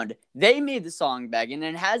was around. They made the song Beggin',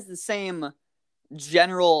 and it has the same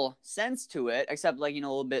general sense to it, except like, a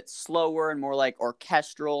little bit slower and more like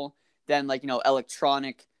orchestral than like,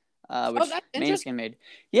 electronic, which Mainskin made.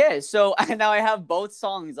 Yeah, so now I have both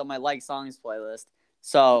songs on my like songs playlist.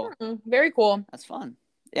 So very cool. That's fun.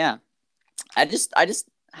 Yeah. I just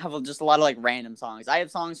have just a lot of like random songs. I have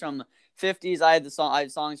songs from 50s. I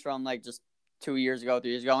have songs from like just 2 years ago, 3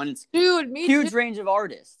 years ago, and it's huge range of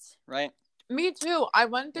artists, right? Me too. I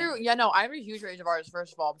went through I have a huge range of artists,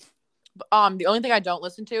 first of all. The only thing I don't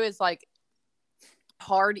listen to is like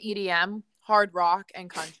hard EDM, hard rock, and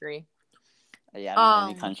country. Yeah, I don't have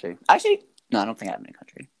any country. Actually, no, I don't think I have any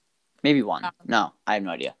country. Maybe one. No, I have no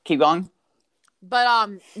idea. Keep going. But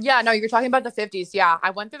you're talking about the 50s. Yeah, I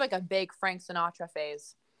went through like a big Frank Sinatra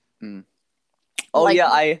phase. Oh like, yeah,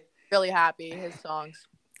 I really happy his songs.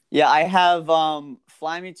 Yeah, I have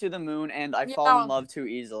 "Fly Me to the Moon" and "I Fall in Love Too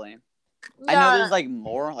Easily." Yeah. I know there's like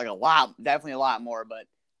more, like a lot, definitely a lot more, but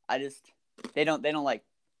I just they don't like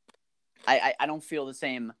I don't feel the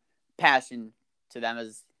same passion to them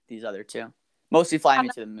as these other two. Mostly "Fly Me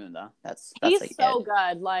to the Moon" though. That's he's like so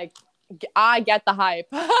good. Like I get the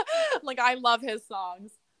hype. Like I love his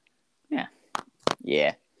songs.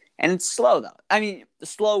 Yeah. And it's slow though. I mean,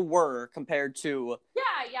 slower compared to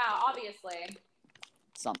yeah, obviously.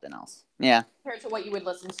 Something else. Yeah. Compared to what you would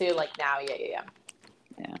listen to like now. Yeah.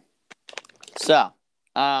 So,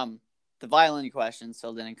 the violin question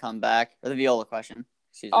still didn't come back, or the viola question.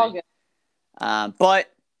 Excuse me. All good.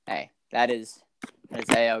 But hey, that's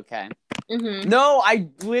A-okay. Mm-hmm. No, I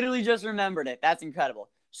literally just remembered it. That's incredible.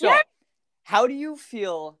 So, how do you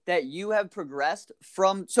feel that you have progressed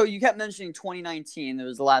from? So you kept mentioning 2019. That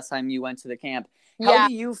was the last time you went to the camp. How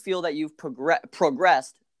do you feel that you've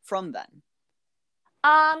progressed from then?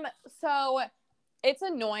 So it's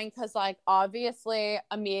annoying because like obviously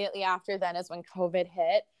immediately after then is when COVID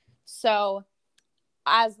hit. So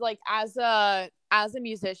as a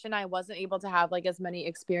musician, I wasn't able to have like as many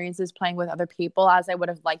experiences playing with other people as I would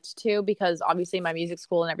have liked to, because obviously my music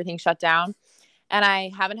school and everything shut down, and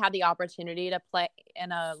I haven't had the opportunity to play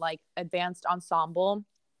in a like advanced ensemble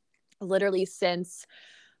literally since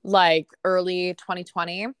like early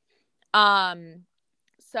 2020.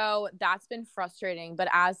 So that's been frustrating. But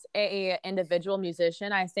as a individual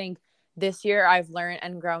musician, I think this year I've learned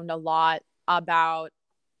and grown a lot about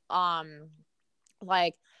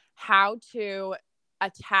like how to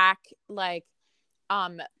attack like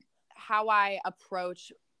how I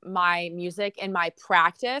approach my music and my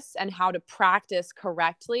practice, and how to practice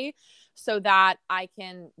correctly so that I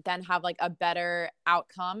can then have like a better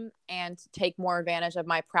outcome and take more advantage of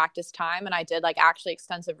my practice time. And I did like actually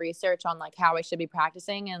extensive research on like how I should be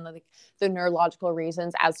practicing and like the neurological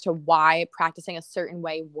reasons as to why practicing a certain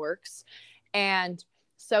way works. And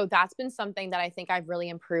So that's been something that I think I've really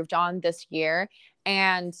improved on this year.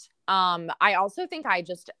 And I also think I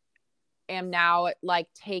just am now like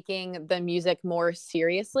taking the music more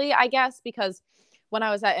seriously, I guess, because when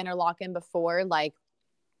I was at Interlochen before, like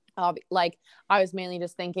I was mainly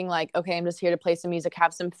just thinking like, okay, I'm just here to play some music,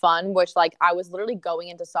 have some fun, which like I was literally going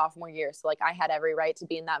into sophomore year. So like I had every right to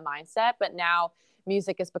be in that mindset. But now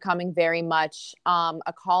music is becoming very much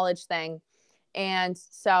a college thing. And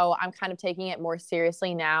so I'm kind of taking it more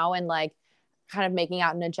seriously now and like kind of making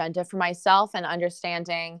out an agenda for myself and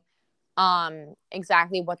understanding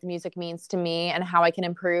exactly what the music means to me and how I can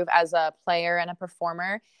improve as a player and a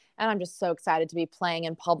performer. And I'm just so excited to be playing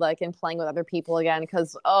in public and playing with other people again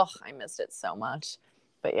because, oh, I missed it so much.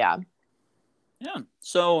 But yeah. Yeah.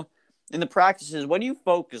 So in the practices, what do you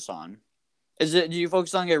focus on? Do you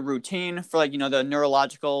focus on a routine for like, the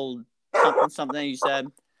neurological something that you said?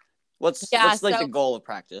 What's like the goal of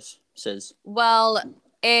practice, Sis? Well,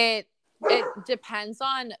 it depends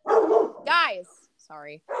on guys.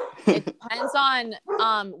 Sorry. It depends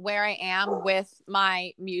on where I am with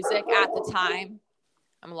my music at the time.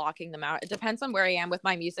 I'm locking them out. It depends on where I am with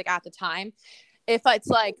my music at the time. If I'm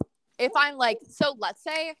like, so let's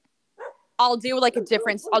say I'll do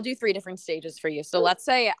 3 different stages for you. So let's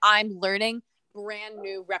say I'm learning brand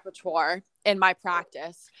new repertoire in my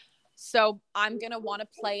practice. So I'm going to want to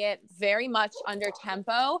play it very much under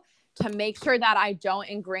tempo to make sure that I don't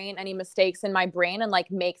ingrain any mistakes in my brain and like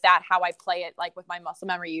make that how I play it, like with my muscle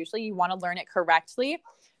memory. Usually you want to learn it correctly,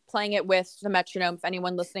 playing it with the metronome. If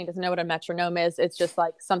anyone listening doesn't know what a metronome is, it's just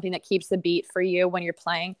like something that keeps the beat for you when you're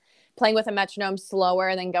playing with a metronome slower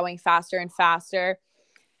and then going faster and faster,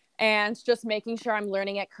 and just making sure I'm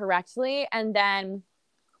learning it correctly. And then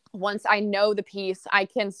once I know the piece, I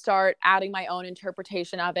can start adding my own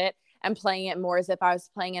interpretation of it and playing it more as if I was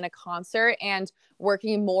playing in a concert and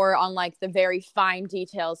working more on like the very fine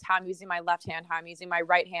details, how I'm using my left hand, how I'm using my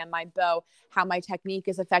right hand, my bow, how my technique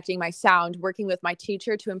is affecting my sound, working with my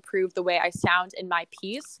teacher to improve the way I sound in my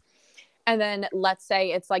piece. And then let's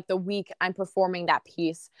say it's like the week I'm performing that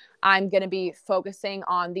piece, I'm going to be focusing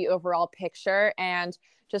on the overall picture and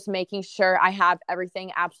just making sure I have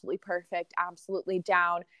everything absolutely perfect, absolutely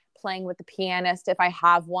down, playing with the pianist if I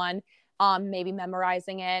have one, maybe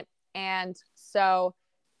memorizing it. And so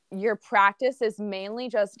your practice is mainly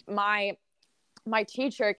just my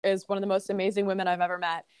teacher is one of the most amazing women I've ever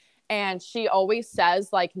met. And she always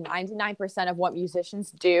says like 99% of what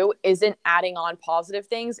musicians do isn't adding on positive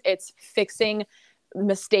things. It's fixing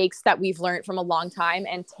mistakes that we've learned from a long time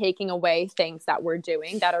and taking away things that we're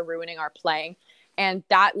doing that are ruining our playing. And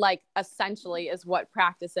that like essentially is what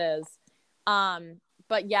practice is.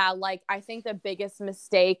 But yeah, like I think the biggest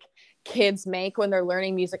mistake kids make when they're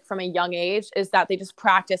learning music from a young age is that they just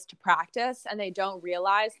practice to practice and they don't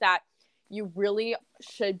realize that you really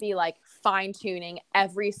should be like fine tuning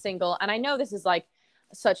every single, and I know this is like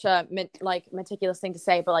such a meticulous thing to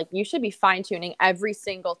say, but like you should be fine tuning every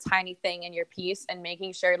single tiny thing in your piece and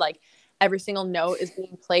making sure like every single note is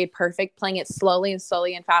being played perfect, playing it slowly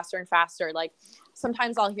and faster and faster. Like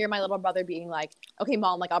sometimes I'll hear my little brother being like, okay,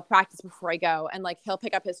 mom, like I'll practice before I go. And like, he'll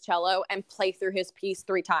pick up his cello and play through his piece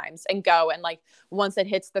 3 times and go. And like, once it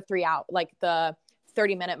hits the 3 out, like the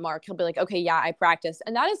 30-minute mark, he'll be like, okay, yeah, I practiced.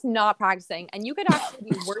 And that is not practicing. And you could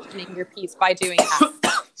actually be worsening your piece by doing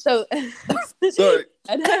that. So, sorry.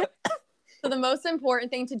 So the most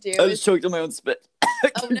important thing to do I just choked on my own spit.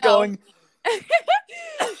 Oh, no. Going.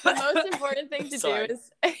 The most important thing to do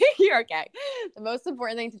is you're okay. The most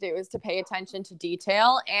important thing to do is to pay attention to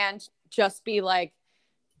detail and just be like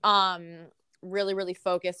really, really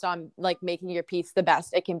focused on like making your piece the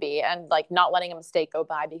best it can be and like not letting a mistake go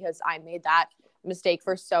by, because I made that mistake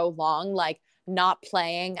for so long, like not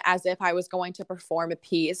playing as if I was going to perform a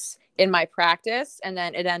piece in my practice, and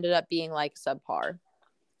then it ended up being like subpar.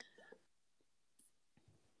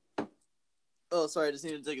 Oh, sorry, I just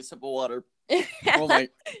needed to take a sip of water. Oh my.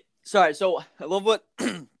 Sorry. So I love what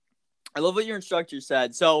your instructor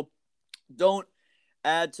said. So don't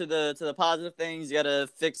add to the positive things. You gotta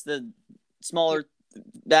fix the smaller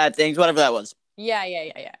bad things, whatever that was. Yeah.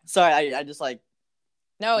 Sorry, I just like.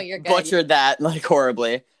 No, you're good. Butchered that like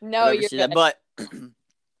horribly. No, you're good. That. But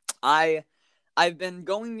I've been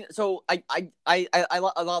going. So I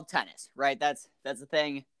love tennis, right? That's the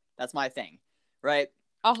thing. That's my thing, right?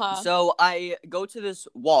 So I go to this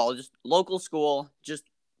wall, just local school, just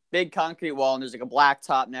big concrete wall, and there's like a black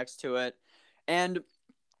top next to it, and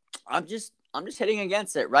I'm just hitting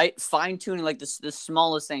against it, right? Fine tuning like the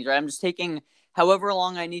smallest things, right? I'm just taking however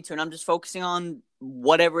long I need to, and I'm just focusing on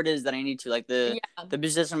whatever it is that I need to, like the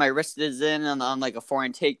position my wrist is in on like a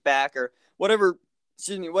foreign take back or whatever.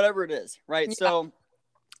 Excuse me, whatever it is, right? Yeah. So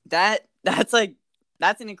that's an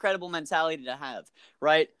incredible mentality to have,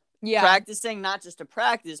 right? Yeah. Practicing not just to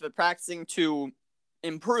practice, but practicing to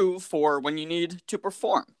improve for when you need to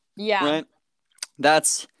perform. Yeah. Right?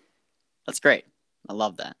 That's great. I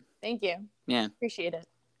love that. Thank you. Yeah. Appreciate it.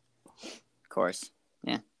 Of course.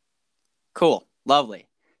 Yeah. Cool. Lovely.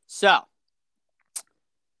 So,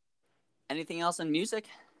 anything else in music?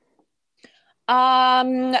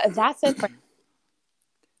 That's it for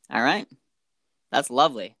All right. That's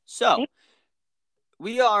lovely. So,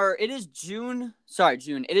 it is June.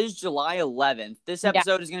 It is July 11th. This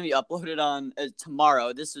episode is going to be uploaded on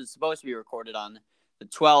tomorrow. This is supposed to be recorded on the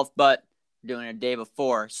 12th, but we're doing it a day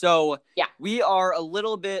before. So, we are a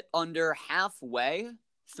little bit under halfway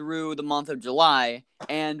through the month of July,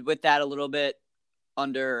 and with that, a little bit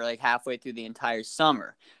under like halfway through the entire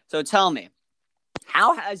summer. So, tell me,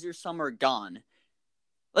 how has your summer gone?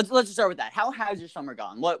 Let's just start with that. How has your summer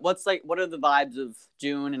gone? What are the vibes of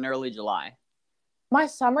June and early July? My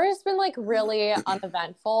summer has been like really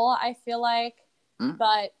uneventful, I feel like,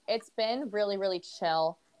 but it's been really, really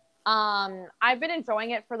chill. I've been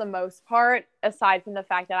enjoying it for the most part, aside from the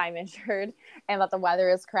fact that I'm injured and that the weather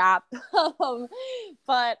is crap.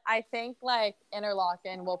 But I think like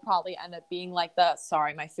Interlaken will probably end up being like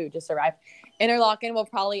my food just arrived. Interlaken will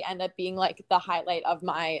probably end up being like the highlight of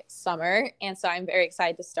my summer. And so I'm very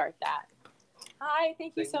excited to start that. Hi,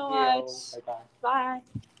 thank you so much. Bye.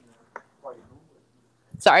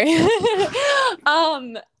 Sorry.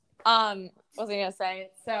 What was I gonna say?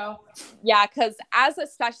 So yeah, because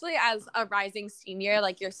especially as a rising senior,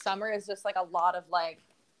 like your summer is just like a lot of like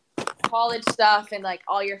college stuff, and like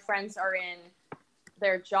all your friends are in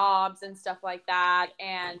their jobs and stuff like that,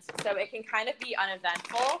 and so it can kind of be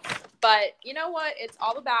uneventful. But you know what? It's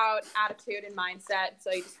all about attitude and mindset.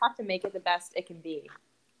 So you just have to make it the best it can be.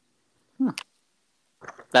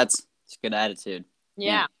 That's a good attitude.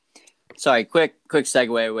 Yeah. Sorry, quick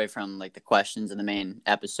segue away from like the questions in the main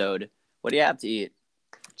episode. What do you have to eat?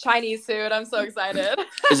 Chinese food. I'm so excited.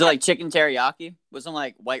 Is it like chicken teriyaki with some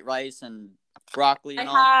like white rice and broccoli and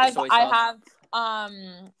soy sauce?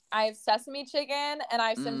 I have sesame chicken, and I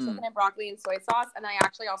have some chicken and broccoli and soy sauce, and I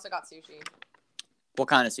actually also got sushi. What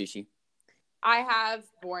kind of sushi? I have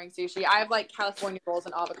boring sushi. I have like California rolls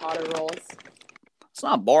and avocado rolls. It's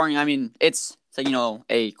not boring. I mean, it's like,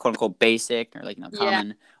 a quote unquote basic or like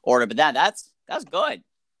common order, but that's good.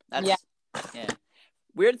 Yeah.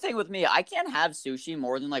 Weird thing with me, I can't have sushi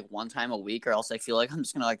more than like one time a week, or else I feel like I'm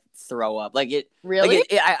just gonna like throw up. Like it really, like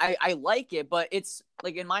I like it, but it's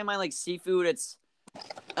like in my mind, like seafood. It's,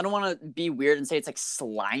 I don't want to be weird and say it's like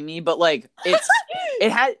slimy, but like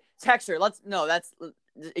it has texture.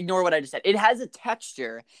 Ignore what I just said. It has a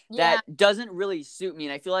texture that doesn't really suit me,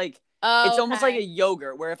 and I feel like it's almost like a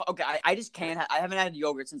yogurt. Where I just can't. I haven't had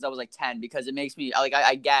yogurt since I was like 10 because it makes me like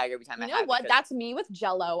I gag every time I have it. You know what? That's me with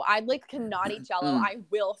Jello. I like cannot eat Jello. I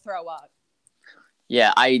will throw up.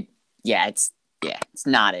 It's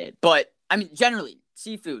not it. But I mean, generally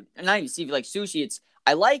seafood, and not even seafood, like sushi.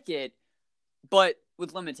 I like it, but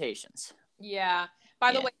with limitations. Yeah.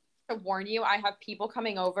 By the way, to warn you, I have people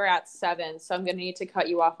coming over at 7, so I'm gonna need to cut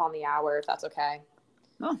you off on the hour if that's okay.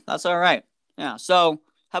 Oh, that's all right. Yeah. So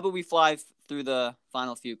how about we fly through the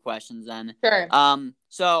final few questions then? Sure.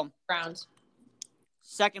 So round.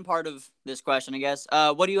 Second part of this question, I guess.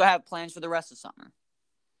 What do you have plans for the rest of summer?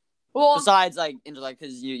 Well, besides like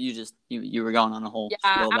because you were going on a whole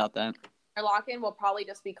spiel about that. Interlaken will probably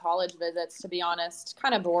just be college visits, to be honest.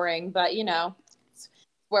 Kind of boring, but it's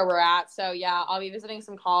where we're at. So yeah, I'll be visiting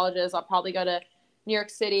some colleges. I'll probably go to New York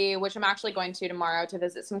City, which I'm actually going to tomorrow to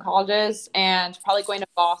visit some colleges, and probably going to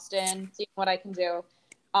Boston, seeing what I can do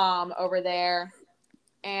over there.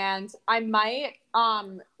 And I might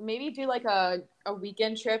maybe do like a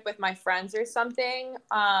weekend trip with my friends or something.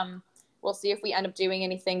 We'll see if we end up doing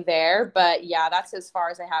anything there. But yeah, that's as far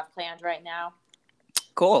as I have planned right now.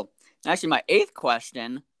 Cool. Actually, my 8th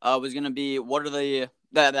question was going to be, what are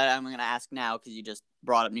that I'm going to ask now because you just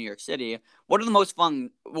brought up New York City. What are the most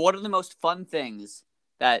fun things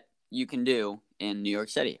that you can do in New York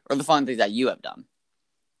City, or the fun things that you have done,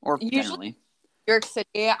 or generally? New York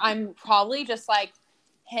City, I'm probably just like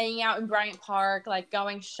hanging out in Bryant Park, like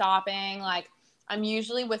going shopping. Like I'm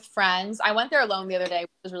usually with friends. I went there alone the other day, which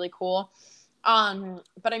was really cool.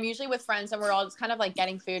 But I'm usually with friends, and we're all just kind of like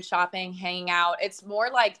getting food, shopping, hanging out. It's more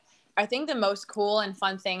like, I think the most cool and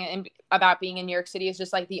fun thing about being in New York City is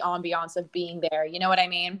just like the ambiance of being there. You know what I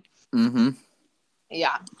mean? Mm-hmm.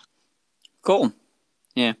 Yeah. Cool.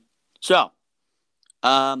 Yeah. So,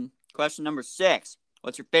 question number 6.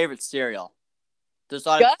 What's your favorite cereal? Just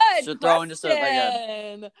thought I should throw in just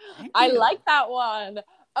I like that one.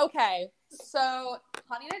 Okay. So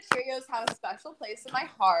Honey Nut Cheerios have a special place in my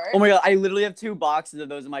heart. Oh my god, I literally have 2 boxes of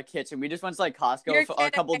those in my kitchen. We just went to like Costco a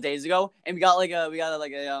couple days ago, and we got like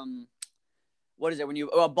a what is it when you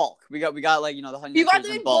a bulk? We got like the Honey Nut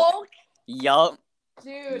Cheerios in bulk. Yup.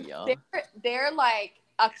 Dude, they're like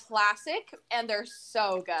a classic, and they're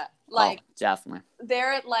so good. Like definitely.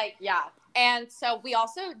 They're like and so we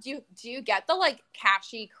also do you get the like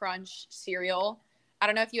Cashy Crunch cereal? I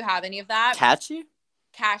don't know if you have any of that. Cashy?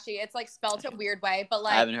 Cashy. It's like spelled a weird way, but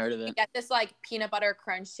like I haven't heard of it. You get this like peanut butter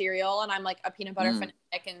crunch cereal, and I'm like a peanut butter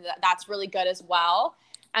fanatic, and that's really good as well.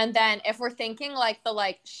 And then if we're thinking like the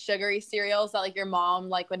like sugary cereals that like your mom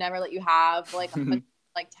like would never let you have like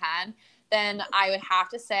like 10, then I would have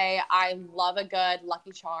to say I love a good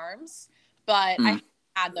Lucky Charms, but I haven't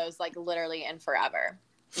had those like literally in forever.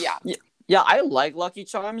 Yeah, I like Lucky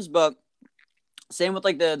Charms, but same with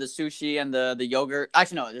like the sushi and the yogurt.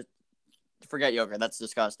 Actually, no, forget yogurt. That's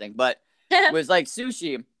disgusting. But with like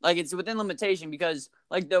sushi, like it's within limitation because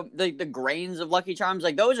like the grains of Lucky Charms,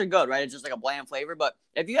 like those are good, right? It's just like a bland flavor. But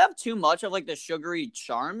if you have too much of like the sugary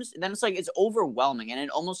charms, then it's like it's overwhelming and it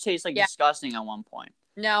almost tastes like disgusting at one point.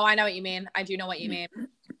 No, I know what you mean. I do know what you mean.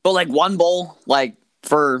 But like one bowl, like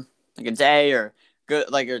for like a day or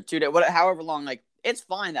good, like or 2 days, however long, like it's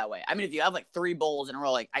fine that way. I mean, if you have like 3 bowls in a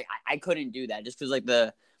row, like I couldn't do that just because like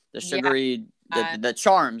the sugary the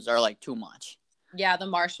charms are like too much. Yeah, the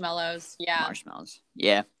marshmallows. Yeah. Marshmallows.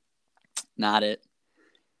 Yeah. Not it.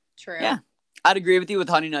 True. Yeah. I'd agree with you with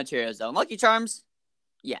Honey Nut Cheerios though. Lucky Charms,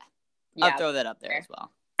 I'll throw that up there as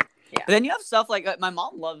well. Yeah. But then you have stuff like my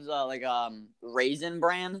mom loves Raisin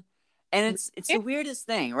Bran, and it's the weirdest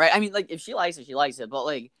thing, right? I mean, like if she likes it, she likes it, but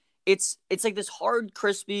like it's like this hard,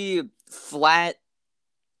 crispy, flat,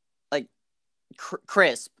 like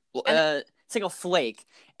crisp. It's like a flake,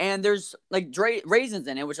 and there's like raisins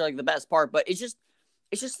in it, which are like the best part. But it's just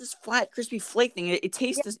this flat, crispy flake thing. It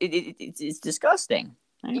tastes it's disgusting.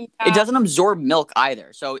 Right? Yeah. It doesn't absorb milk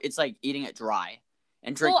either, so it's like eating it dry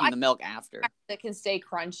and drinking the milk after. It can stay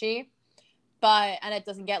crunchy, and it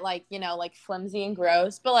doesn't get like like flimsy and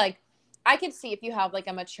gross. But like I could see if you have like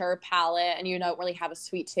a mature palate and you don't really have a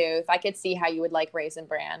sweet tooth, I could see how you would like Raisin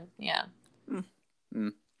Bran. Yeah.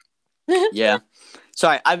 Yeah.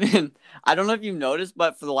 Sorry, I don't know if you've noticed,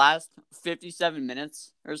 but for the last 57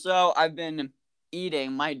 minutes or so, I've been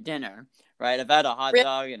eating my dinner, right? I've had a hot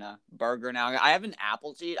dog and a burger now. I have an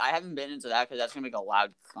apple seed. I haven't been into that because that's going to make a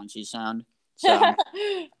loud, crunchy sound. So,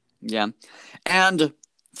 yeah. And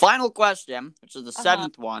final question, which is the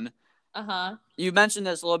 7th one. You mentioned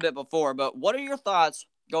this a little bit before, but what are your thoughts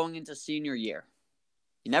going into senior year?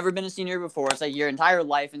 You've never been a senior before. It's like your entire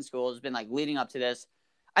life in school has been like leading up to this.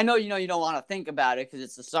 I know you don't want to think about it because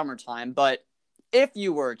it's the summertime, but if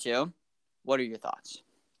you were to, what are your thoughts?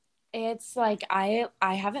 It's like I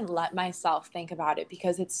haven't let myself think about it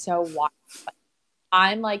because it's so wild.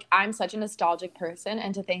 I'm such a nostalgic person,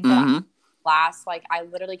 and to think that I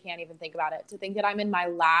literally can't even think about it. To think that I'm in my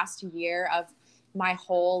last year of my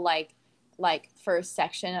whole like first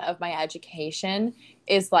section of my education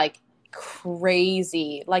is like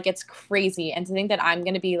crazy. Like it's crazy, and to think that I'm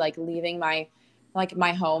gonna be like leaving my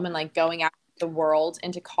home and like going out the world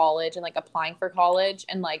into college and like applying for college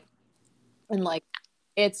and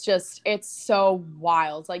it's so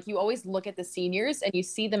wild. Like you always look at the seniors and you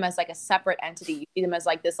see them as like a separate entity. You see them as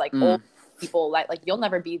like this like old people like you'll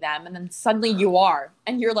never be them, and then suddenly you are,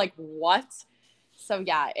 and you're like, what? So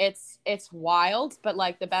yeah, it's wild, but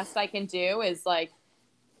like the best I can do is like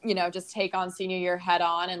just take on senior year head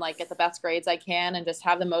on and like get the best grades I can and just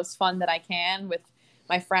have the most fun that I can with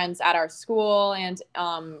my friends at our school and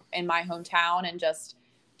in my hometown, and just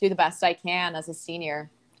do the best I can as a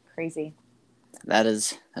senior. Crazy.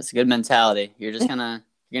 That's a good mentality. You're just gonna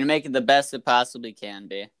make it the best it possibly can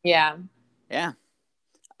be. Yeah. Yeah.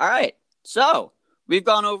 All right. So we've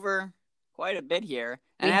gone over quite a bit here,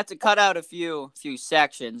 and I have to cut out a few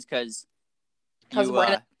sections because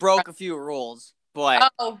you broke a few rules.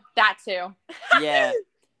 But that too. Yeah.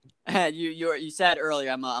 You said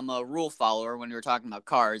earlier I'm a rule follower when we were talking about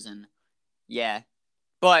cars, and yeah,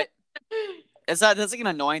 but that's like an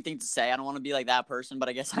annoying thing to say. I don't want to be like that person, but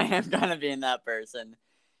I guess I am kind of being that person.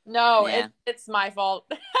 No, it's my fault.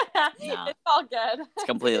 No, it's all good. It's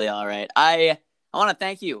completely all right. I want to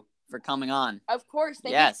thank you for coming on. Of course,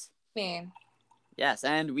 thank you. Yes,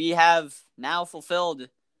 and we have now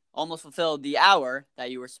almost fulfilled the hour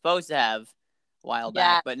that you were supposed to have a while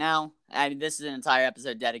back, but now this is an entire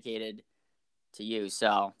episode dedicated to you,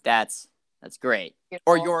 so that's great.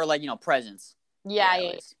 Beautiful. Or your presence. Yeah.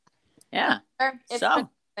 It's so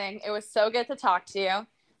thing. It was so good to talk to you.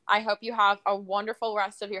 I hope you have a wonderful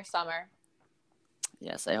rest of your summer.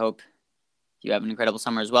 Yes, I hope you have an incredible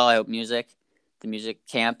summer as well. I hope the music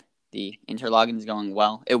camp, the Interlochen is going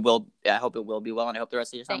well. I hope it will be well, and I hope the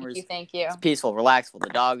rest of your summer is peaceful, relaxful. The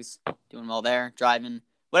dog's doing well there, driving,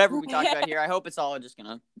 whatever we talked about here. I hope it's all just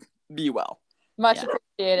going to be well. Much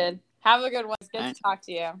appreciated. Have a good one. It's good to talk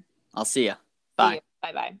to you. I'll see you. Bye.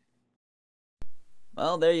 Bye-bye.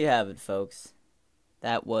 Well, there you have it, folks.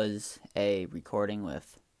 That was a recording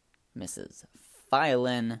with Mrs.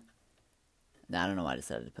 Violin. I don't know why I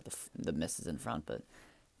decided to put the Mrs. in front, but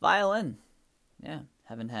Violin. Yeah,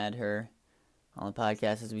 haven't had her on the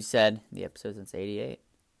podcast, as we said, the episode since 88.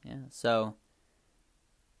 Yeah, so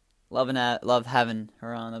love having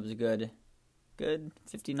her on. That was a good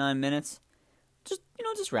 59 minutes.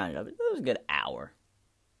 Just round it up. It was a good hour.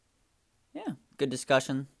 Yeah, good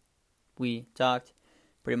discussion. We talked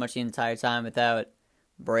pretty much the entire time without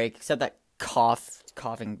break, except that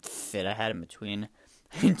coughing fit I had in between.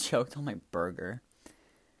 I choked on my burger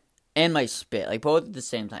and my spit, like both at the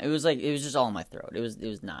same time. It was just all in my throat. It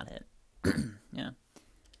was not it. Yeah,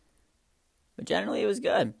 but generally it was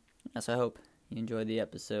good. So I hope you enjoyed the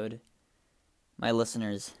episode. My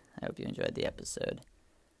listeners, I hope you enjoyed the episode.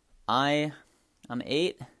 I'm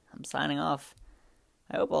 8. I'm signing off.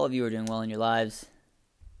 I hope all of you are doing well in your lives.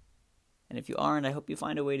 And if you aren't, I hope you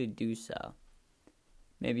find a way to do so.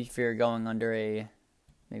 Maybe if you're going under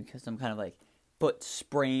maybe some kind of like foot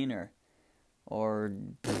sprain or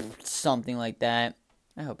something like that,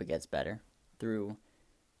 I hope it gets better through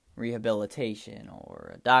rehabilitation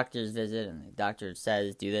or a doctor's visit and the doctor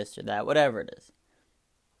says do this or that, whatever it is.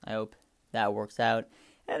 I hope that works out.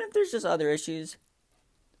 And if there's just other issues,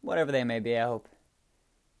 whatever they may be, I hope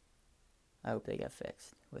they get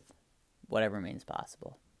fixed with whatever means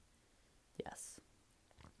possible. Yes.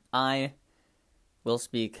 I will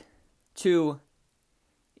speak to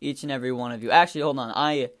each and every one of you. Actually, hold on.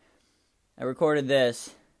 I recorded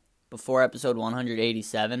this before episode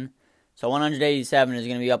 187. So 187 is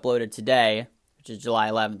going to be uploaded today, which is July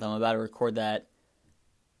 11th. I'm about to record that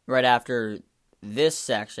right after this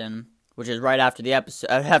section, which is right after the episode,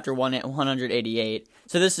 after 188.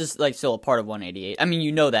 So this is like still a part of 188. I mean,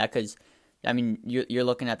 you know that because, I mean, you're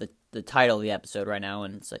looking at the title of the episode right now,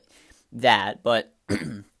 and it's like that. But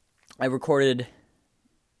I recorded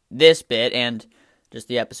this bit and just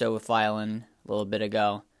the episode with Violin a little bit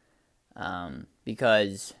ago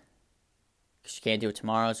because she can't do it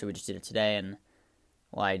tomorrow, so we just did it today, and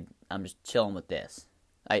I'm just chilling with this.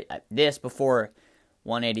 This before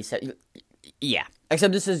 187. Yeah,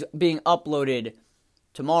 except this is being uploaded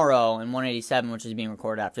tomorrow, and 187, which is being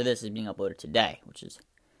recorded after this, is being uploaded today, which is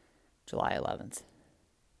July 11th.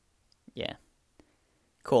 Yeah.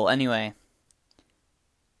 Cool. Anyway,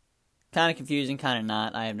 kind of confusing, kind of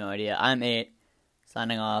not. I have no idea. I'm 8,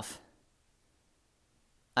 signing off.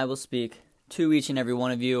 I will speak to each and every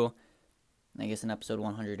one of you, I guess in episode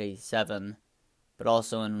 187, but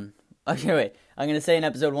also in... Okay, wait. I'm going to say in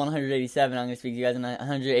episode 187, I'm going to speak to you guys in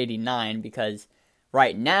 189, because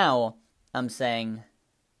right now, I'm saying...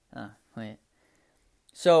 wait.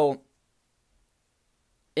 So,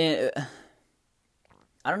 I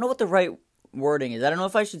don't know what the right wording is. I don't know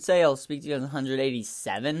if I should say I'll speak to you in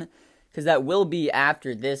 187, because that will be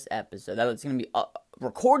after this episode. That's going to be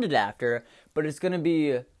recorded after, but it's going to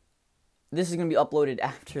be... This is going to be uploaded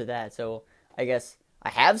after that, so I guess I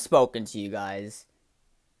have spoken to you guys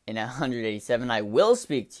in 187. I will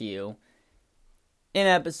speak to you in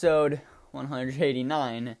episode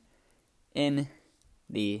 189 in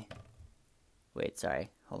the... Wait, sorry.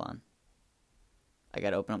 Hold on. I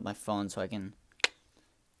gotta open up my phone so I can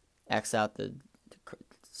X out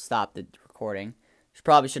stop the recording.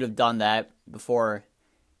 Probably should have done that before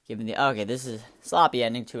giving the... Okay, this is a sloppy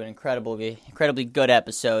ending to an incredibly good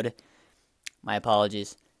episode. My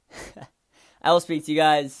apologies. I will speak to you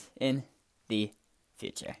guys in the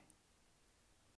future.